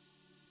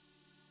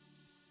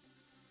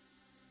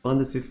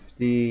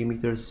 150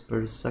 meters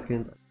per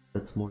second.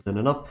 That's more than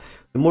enough.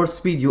 The more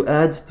speed you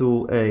add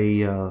to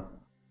a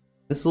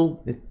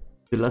missile,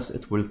 the less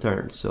it will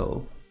turn.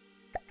 So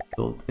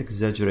don't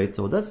exaggerate.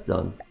 So that's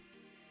done.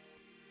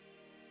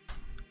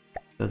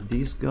 Set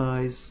these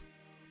guys.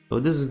 So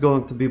this is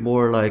going to be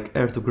more like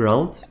air to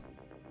ground.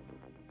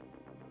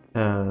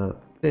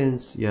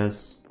 Pins,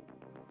 yes.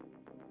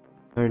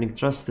 Turning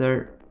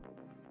thruster.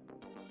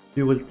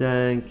 Fuel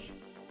tank.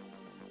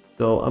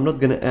 So I'm not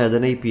gonna add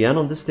an APN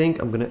on this thing.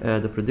 I'm gonna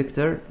add a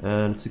predictor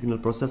and signal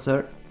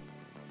processor.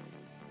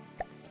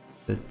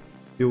 Set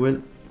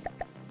fuel.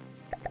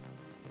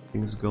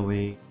 Things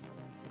going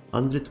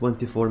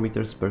 124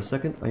 meters per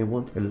second. I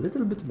want a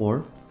little bit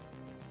more.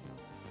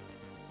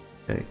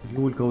 Okay,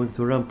 fuel going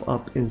to ramp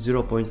up in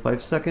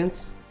 0.5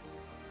 seconds.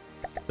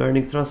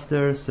 Turning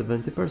thruster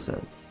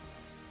 70%.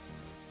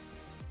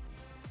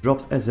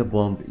 Dropped as a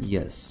bomb,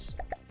 yes.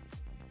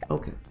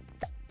 Okay.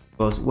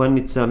 Because when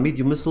it's a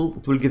medium missile,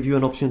 it will give you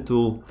an option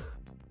to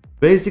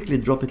basically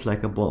drop it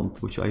like a bomb,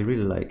 which I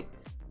really like.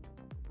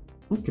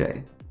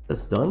 Okay,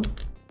 that's done.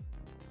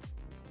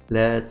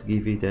 Let's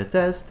give it a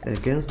test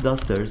against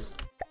dusters.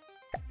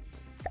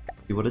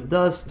 See what it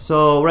does.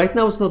 So right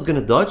now it's not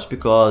gonna dodge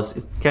because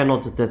it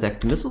cannot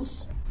detect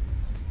missiles.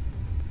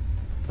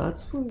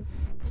 That's fine.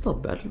 It's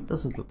not bad. It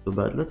doesn't look too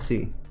bad. Let's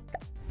see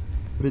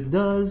what it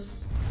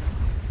does.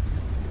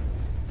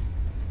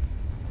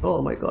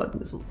 Oh my god,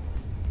 missile.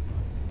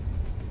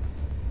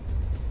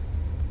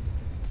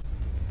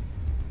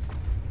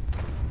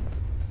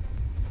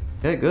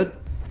 Okay, good.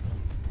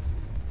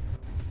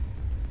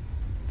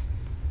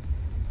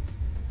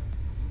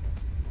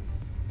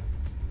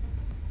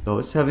 So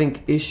it's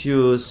having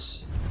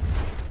issues.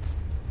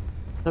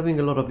 Having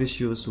a lot of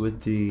issues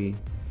with the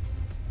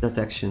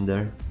detection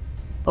there.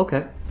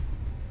 Okay.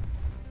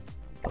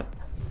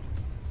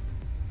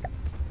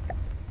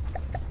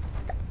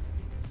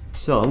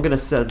 So I'm gonna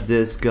set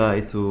this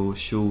guy to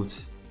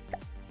shoot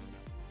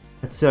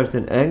at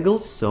certain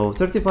angles. So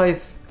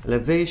 35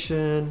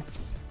 elevation.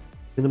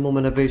 Minimum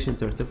elevation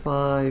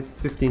 35,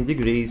 15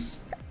 degrees,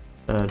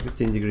 and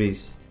 15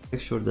 degrees. Make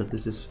sure that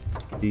this is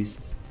at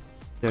least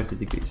 30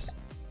 degrees.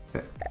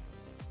 Okay.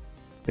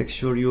 Make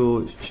sure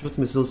you shoot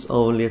missiles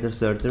only at a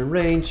certain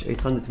range,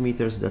 800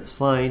 meters, that's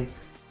fine.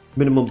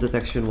 Minimum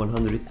detection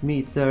 100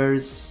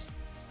 meters.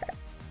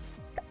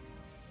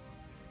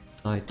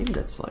 I think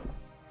that's fine.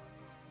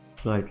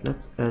 Right,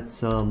 let's add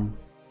some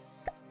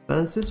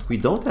fences. We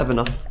don't have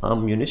enough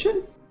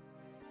ammunition.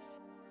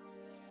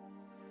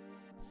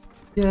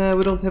 Yeah,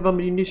 we don't have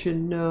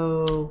ammunition,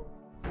 no.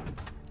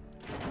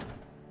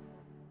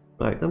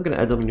 Right, I'm gonna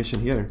add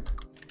ammunition here.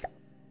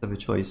 Have a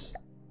choice.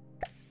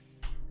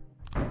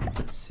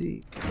 Let's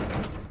see.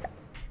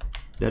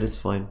 That is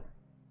fine.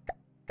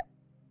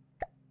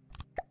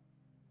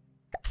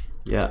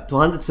 Yeah,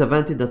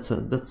 270,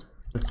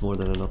 that's more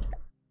than enough.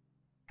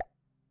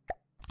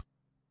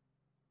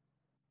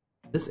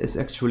 This is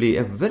actually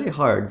a very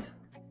hard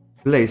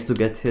place to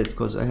get hit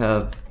because I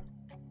have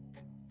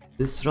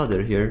this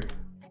rudder here.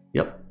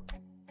 Yep.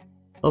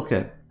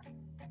 Okay.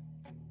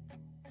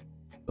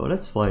 So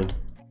that's fine.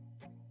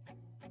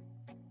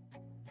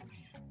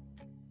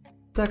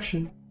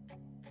 Protection.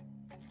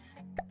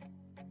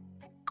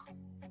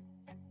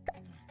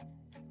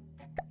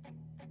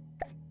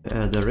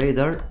 The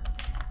radar.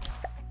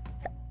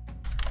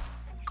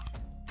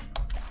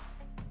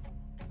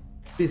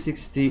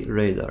 360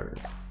 radar.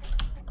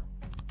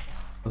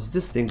 Because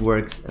this thing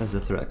works as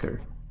a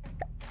tracker.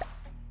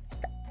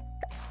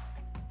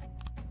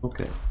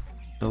 Okay.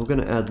 Now we're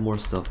gonna add more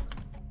stuff.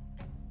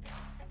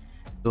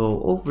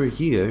 So over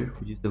here,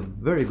 which is a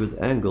very good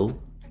angle,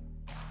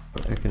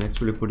 I can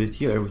actually put it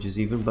here, which is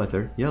even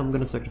better. Yeah, I'm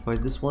gonna sacrifice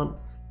this one.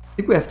 I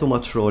think we have too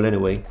much roll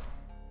anyway.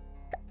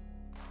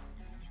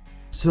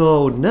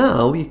 So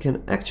now you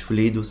can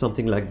actually do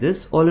something like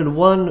this, all in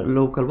one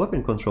local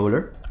weapon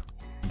controller.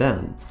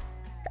 Bam.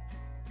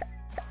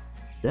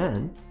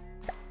 Then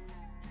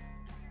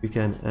we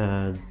can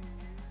add.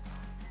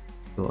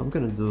 So I'm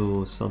gonna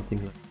do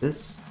something like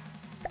this.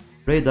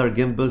 Radar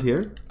gimbal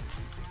here,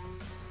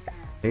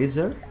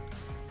 laser,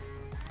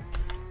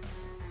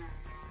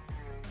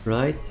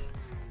 right,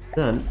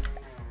 then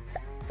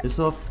this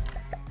off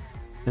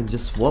and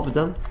just swap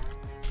them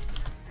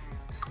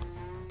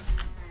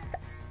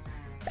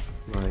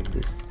like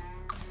this.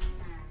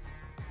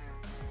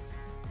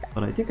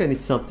 But I think I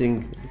need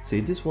something, let's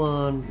say this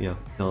one, yeah,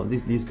 no,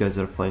 these guys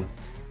are fine.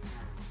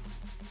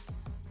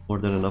 More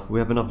than enough, we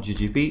have enough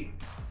GGP,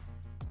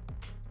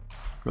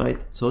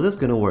 right, so that's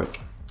gonna work.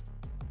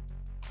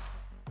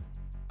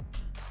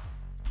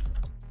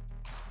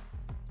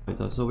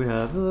 So we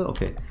have,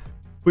 okay,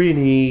 we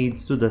need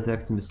to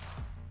detect missiles.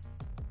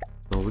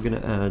 So we're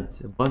gonna add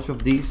a bunch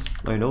of these.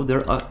 I know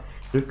they're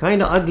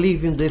kind of ugly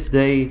even if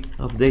they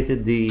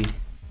updated the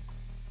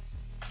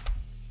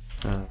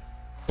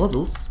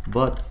models,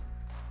 but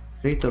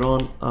later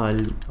on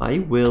I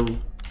will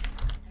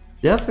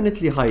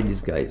definitely hide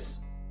these guys.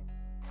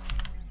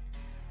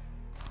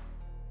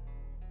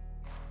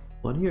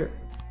 One here.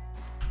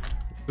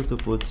 Make sure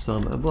to put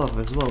some above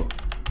as well,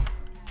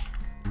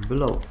 and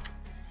below.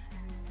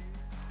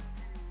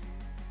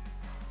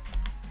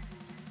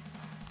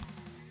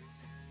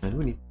 And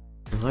we need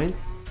behind.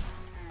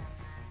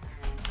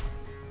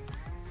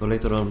 So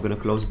later on I'm gonna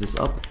close this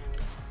up.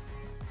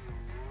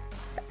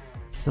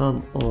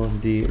 some on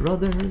the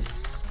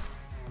rudders.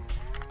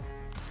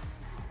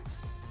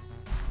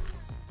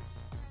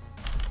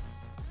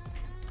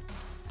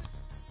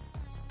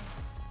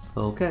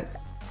 Okay.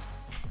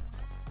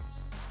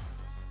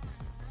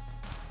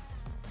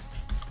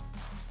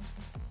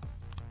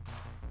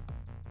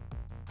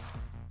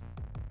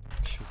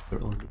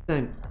 Shooter all the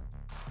time.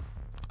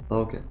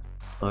 Okay,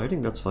 I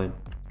think that's fine.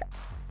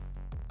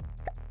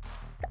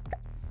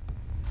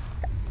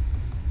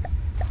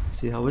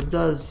 See how it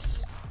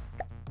does.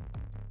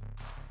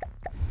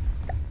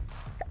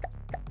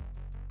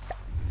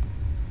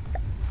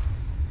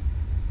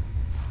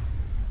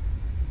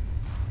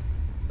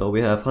 So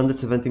we have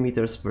 170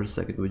 meters per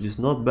second, which is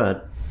not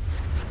bad.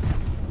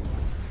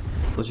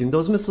 Dodging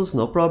those missiles,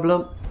 no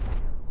problem.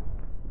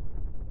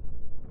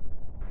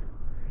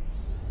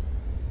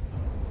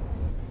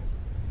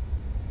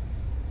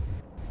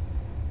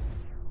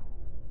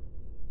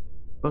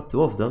 Got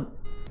two of them.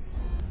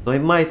 So I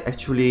might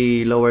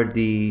actually lower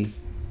the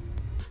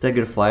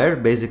stagger fire,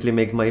 basically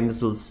make my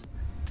missiles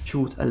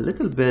shoot a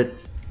little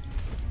bit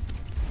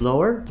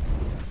lower.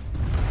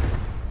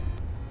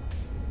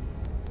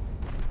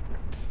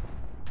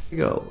 Here we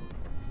go.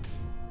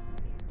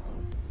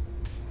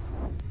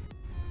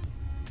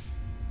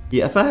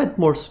 Yeah, if I had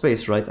more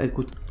space, right, I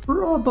could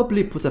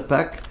probably put a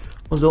pack.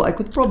 Although I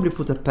could probably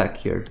put a pack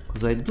here,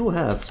 because I do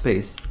have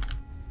space.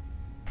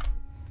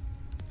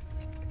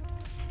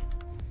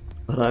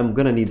 But I'm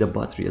gonna need a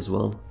battery as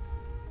well.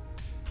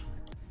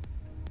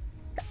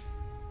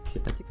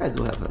 Okay, I think I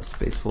do have a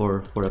space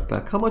for a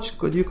pack. How much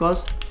could you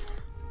cost?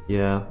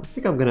 Yeah, I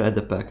think I'm gonna add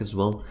a pack as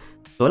well.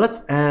 So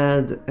let's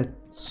add a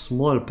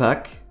small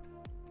pack.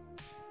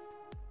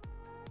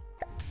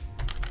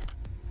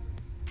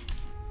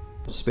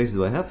 What space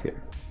do I have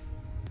here?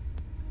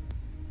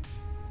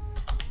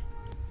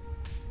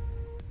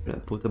 I'm gonna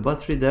put a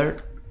battery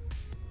there.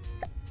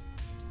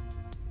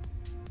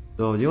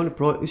 So the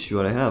only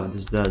issue I have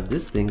is that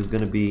this thing is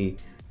gonna be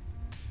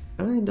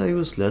kinda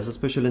useless,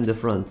 especially in the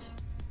front.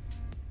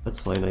 That's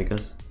fine, I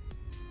guess.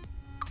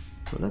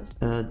 So let's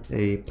add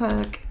a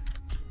pack.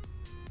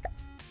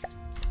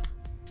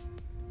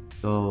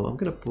 So I'm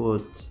gonna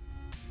put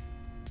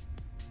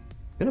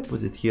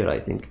it here, I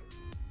think.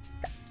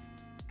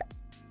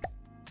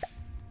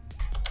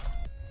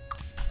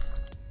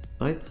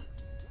 Right?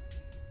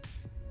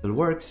 It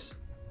works.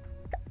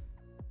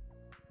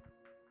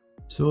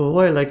 So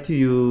I like to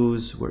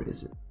use, where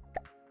is it?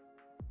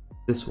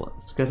 This one,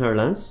 scatter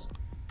lens.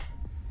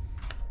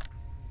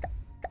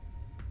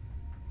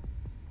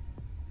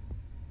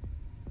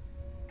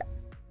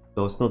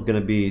 So it's not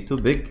gonna be too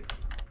big.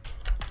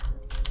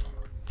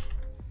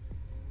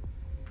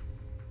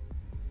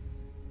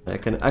 I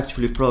can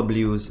actually probably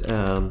use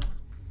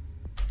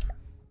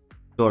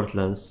short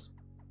lens.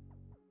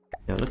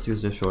 Yeah, let's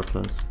use a short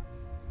lens.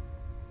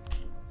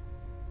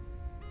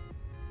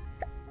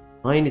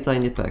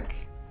 Tiny pack.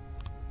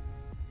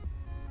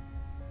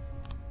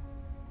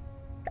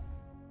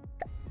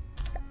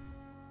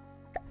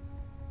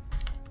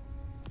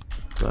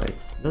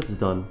 Right, that's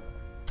done.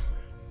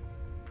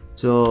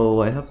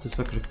 So I have to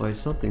sacrifice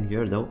something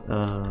here though.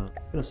 I'm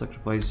gonna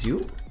sacrifice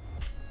you.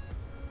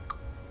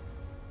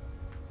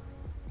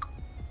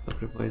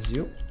 Sacrifice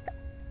you.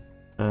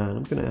 And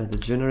I'm gonna add the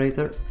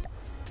generator.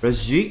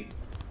 Press G.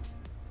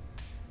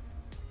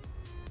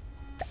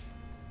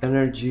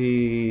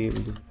 Energy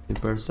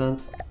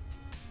 15%.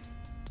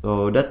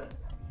 So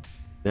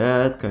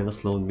that kind of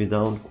slowed me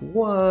down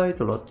quite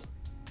a lot.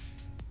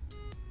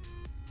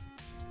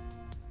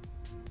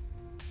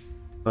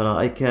 But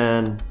I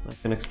can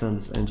extend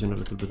this engine a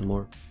little bit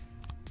more,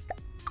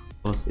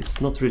 because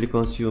it's not really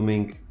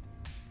consuming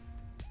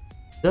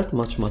that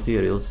much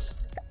materials.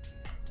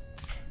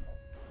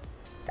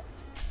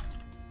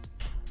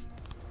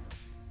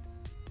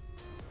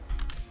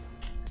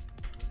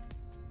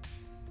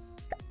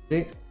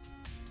 See?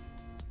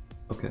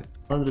 Okay,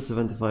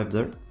 175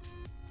 there.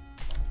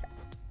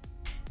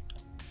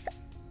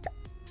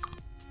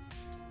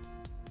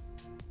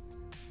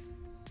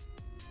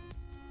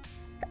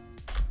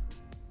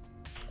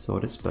 So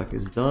this pack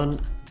is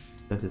done.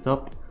 Set it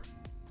up.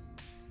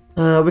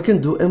 We can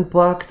do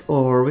impact,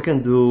 or we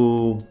can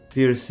do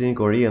piercing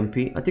or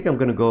EMP. I think I'm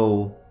gonna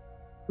go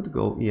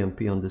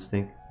EMP on this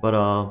thing, but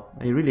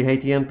I really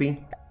hate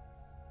EMP.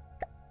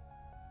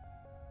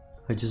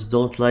 I just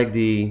don't like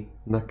the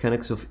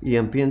mechanics of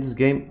EMP in this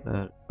game.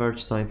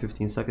 Charge time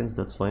 15 seconds,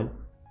 that's fine.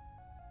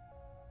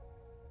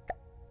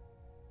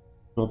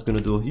 Not gonna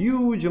do a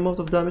huge amount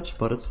of damage,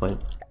 but it's fine.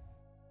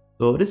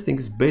 So this thing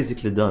is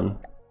basically done.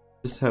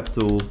 Just have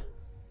to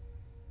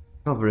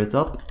cover it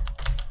up.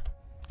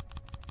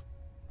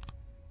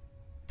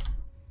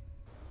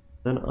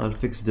 Then I'll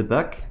fix the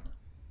back.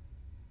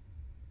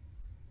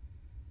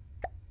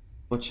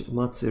 Much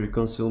material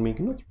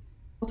consuming?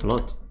 Not a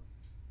lot.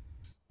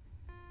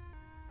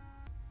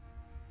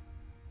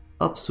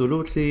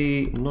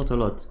 Absolutely not a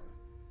lot.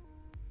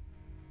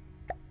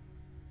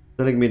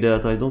 Telling me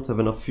that I don't have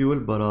enough fuel,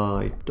 but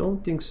I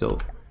don't think so.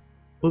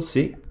 We'll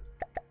see.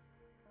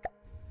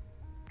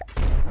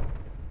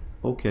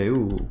 Okay,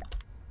 ooh.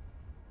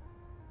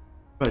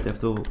 Right, I have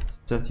to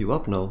set you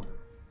up now.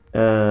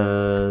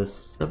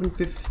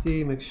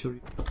 750, make sure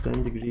you have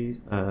 10 degrees,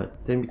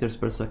 10 meters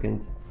per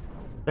second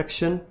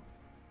section.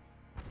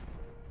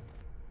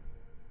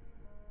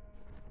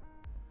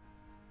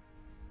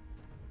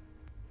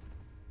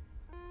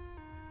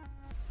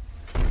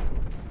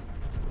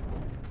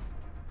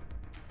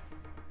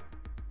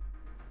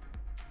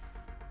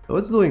 So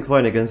it's doing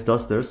fine against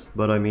dusters,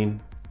 but I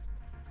mean,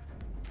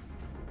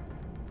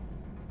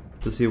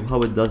 to see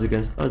how it does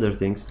against other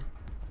things.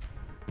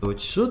 So it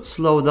should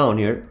slow down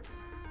here.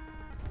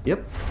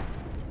 Yep.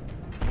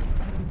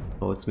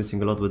 Oh, it's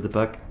missing a lot with the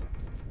pack.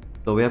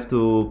 So we have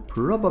to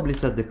probably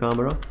set the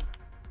camera.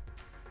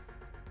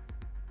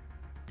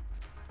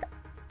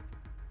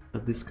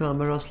 Set these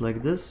cameras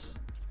like this.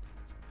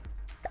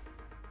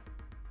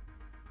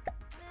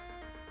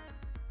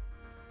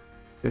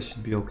 That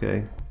should be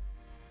okay.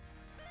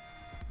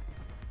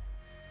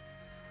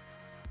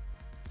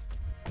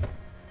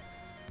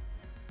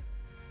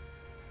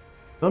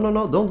 No, no,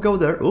 no, don't go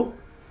there. Oh.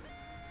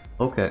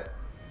 Okay.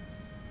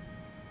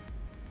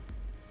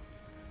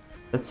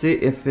 Let's see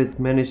if it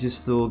manages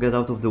to get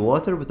out of the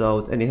water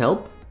without any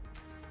help.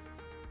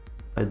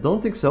 I don't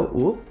think so.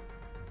 Ooh.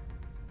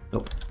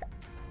 Nope.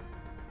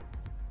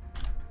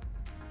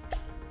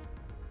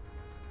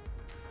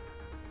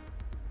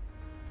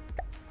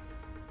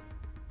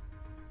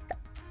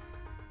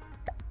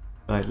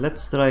 Alright,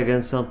 let's try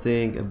again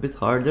something a bit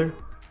harder.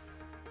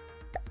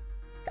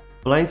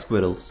 Flying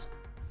squirrels.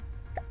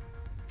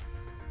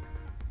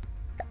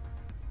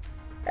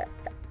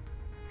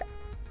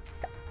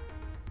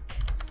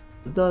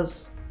 It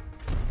does.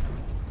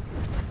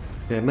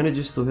 Okay,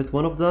 manages to hit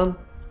one of them,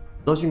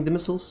 dodging the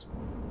missiles.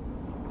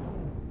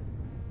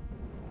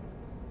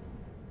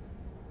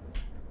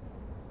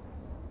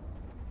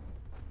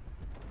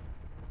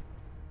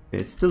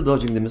 Okay, it's still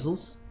dodging the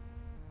missiles.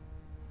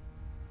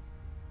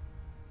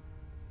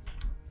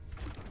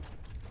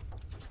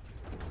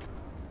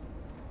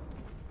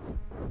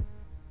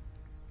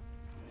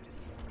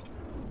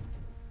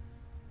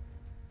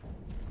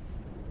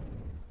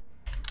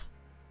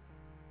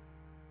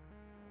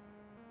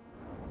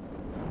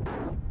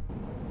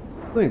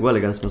 Doing well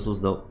against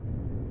missiles though.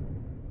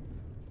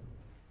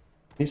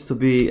 Needs to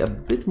be a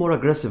bit more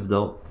aggressive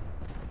though.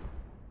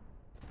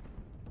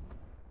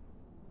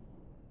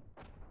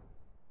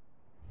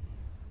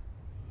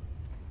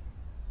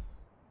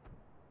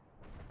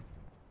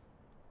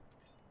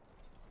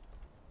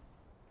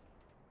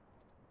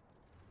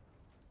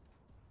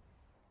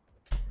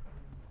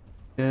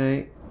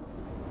 Okay.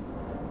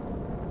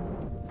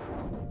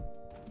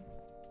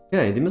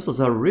 Okay, the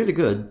missiles are really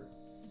good.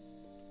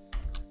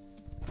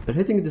 They're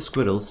hitting the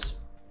squirrels.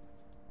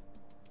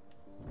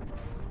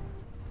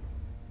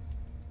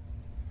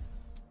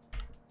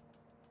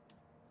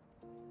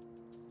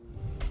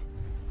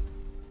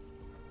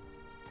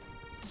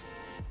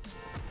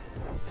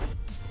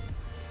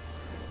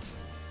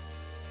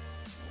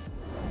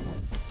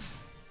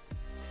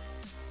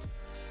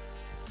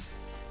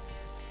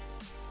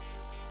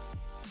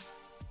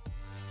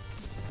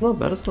 Not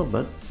bad, it's not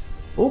bad.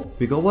 Oh,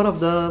 we got one of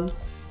them.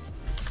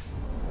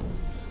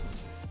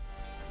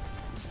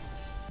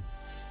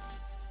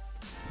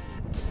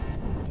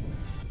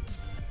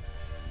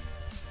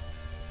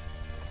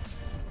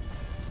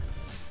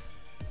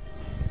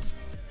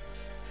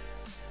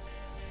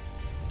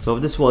 So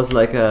if this was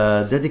like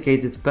a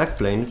dedicated pack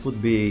plane, it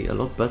would be a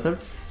lot better.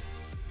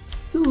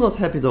 Still not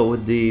happy though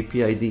with the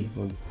PID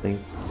on the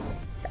thing.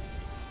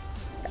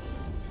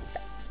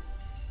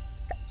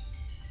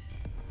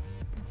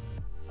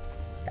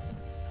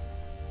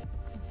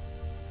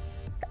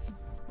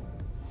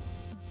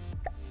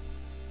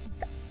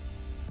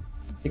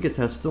 I think it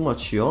has too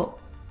much yaw.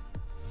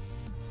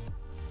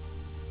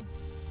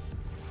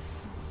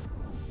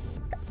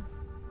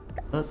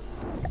 That.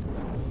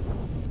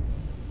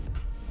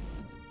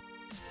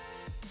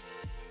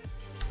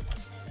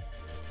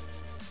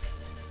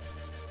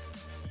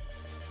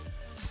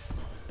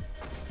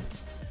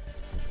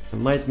 I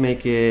might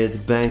make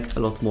it bank a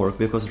lot more,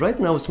 because right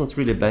now it's not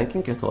really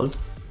banking at all.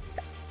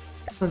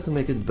 Try to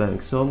make it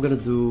bank, so I'm gonna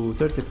do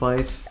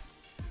 35,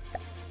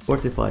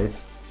 45,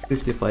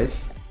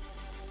 55.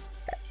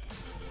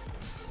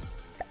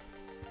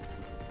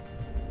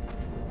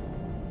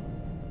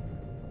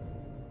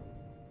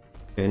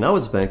 Okay, now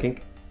it's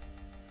banking.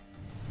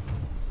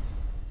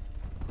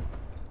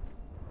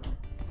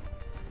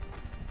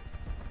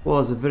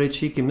 Was a very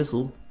cheeky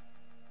missile.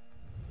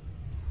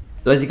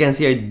 So as you can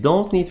see, I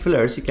don't need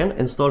flares. You can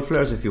install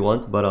flares if you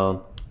want,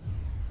 but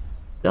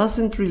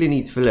doesn't really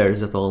need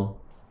flares at all.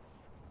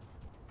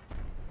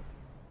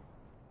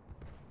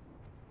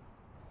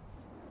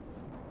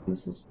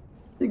 Missiles,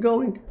 they're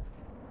going.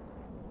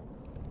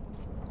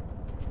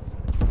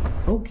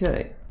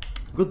 Okay,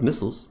 good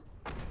missiles.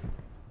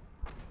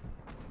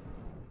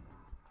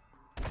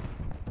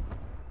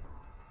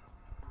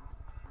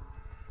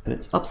 And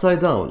it's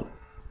upside down.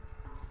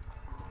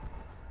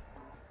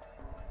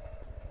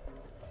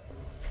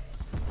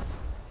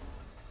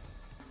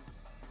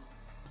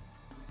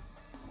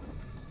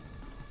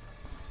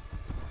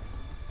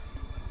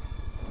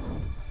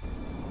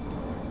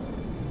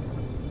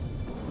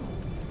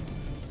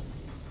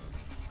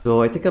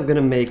 So I think I'm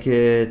gonna make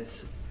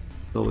it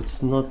so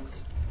it's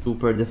not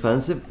super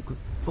defensive, because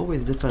it's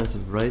always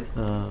defensive, right?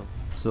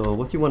 So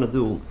what you want to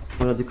do,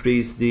 you want to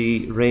decrease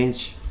the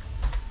range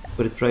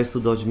where it tries to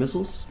dodge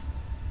missiles.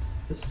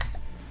 This.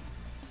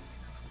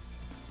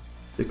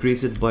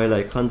 Decrease it by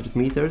like 100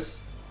 meters.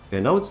 Okay,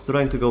 now it's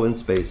trying to go in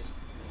space.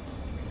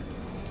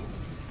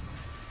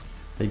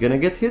 Are you gonna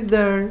get hit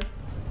there?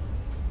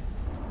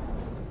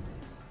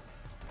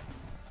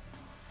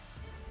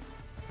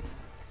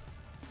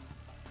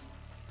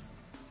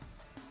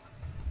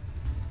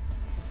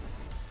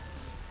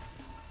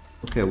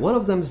 Okay, one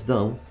of them is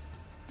down.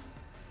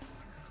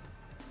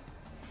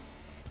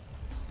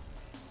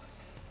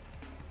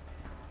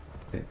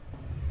 Okay.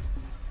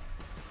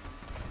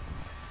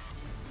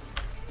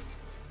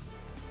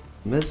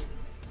 Missed.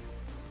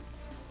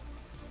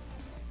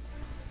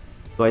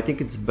 So I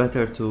think it's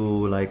better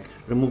to like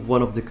remove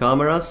one of the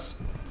cameras,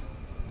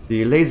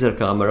 the laser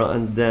camera,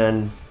 and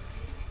then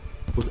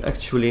put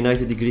actually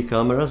 90-degree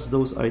cameras.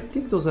 Those, I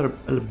think those are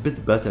a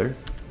bit better.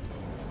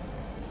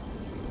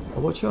 Oh,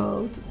 watch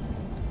out.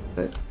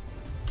 Okay.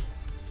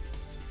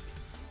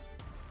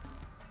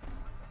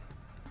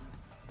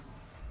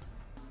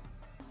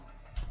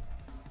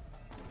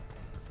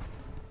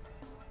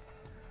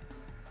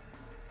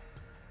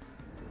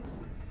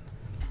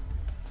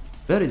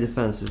 Very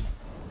defensive.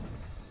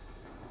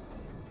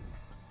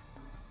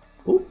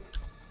 Ooh.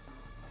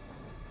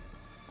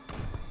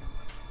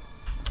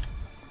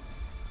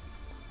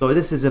 So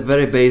this is a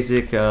very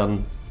basic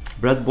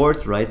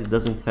breadboard, right? It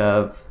doesn't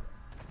have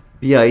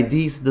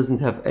PIDs,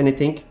 doesn't have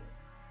anything.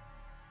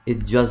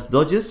 It just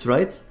dodges,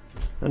 right?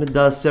 And it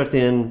does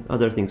certain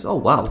other things. Oh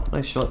wow,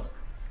 nice shot.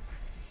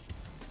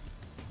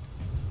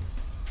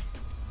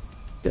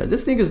 Yeah,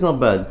 this thing is not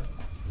bad.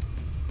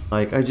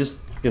 Like, I just,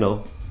 you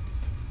know,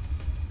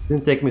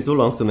 didn't take me too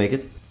long to make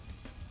it.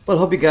 Well,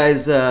 hope you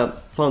guys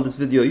found this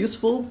video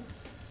useful.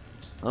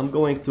 I'm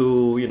going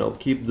to, you know,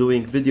 keep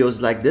doing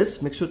videos like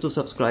this. Make sure to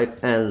subscribe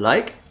and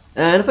like.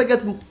 And if I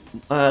get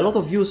a lot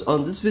of views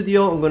on this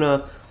video, I'm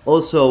gonna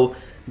also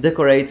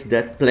decorate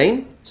that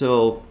plane.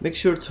 So make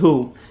sure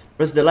to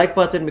press the like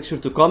button, make sure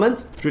to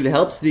comment. It really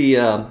helps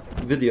the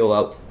video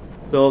out.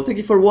 So thank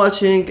you for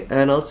watching,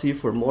 and I'll see you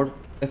for more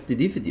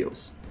FTD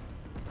videos.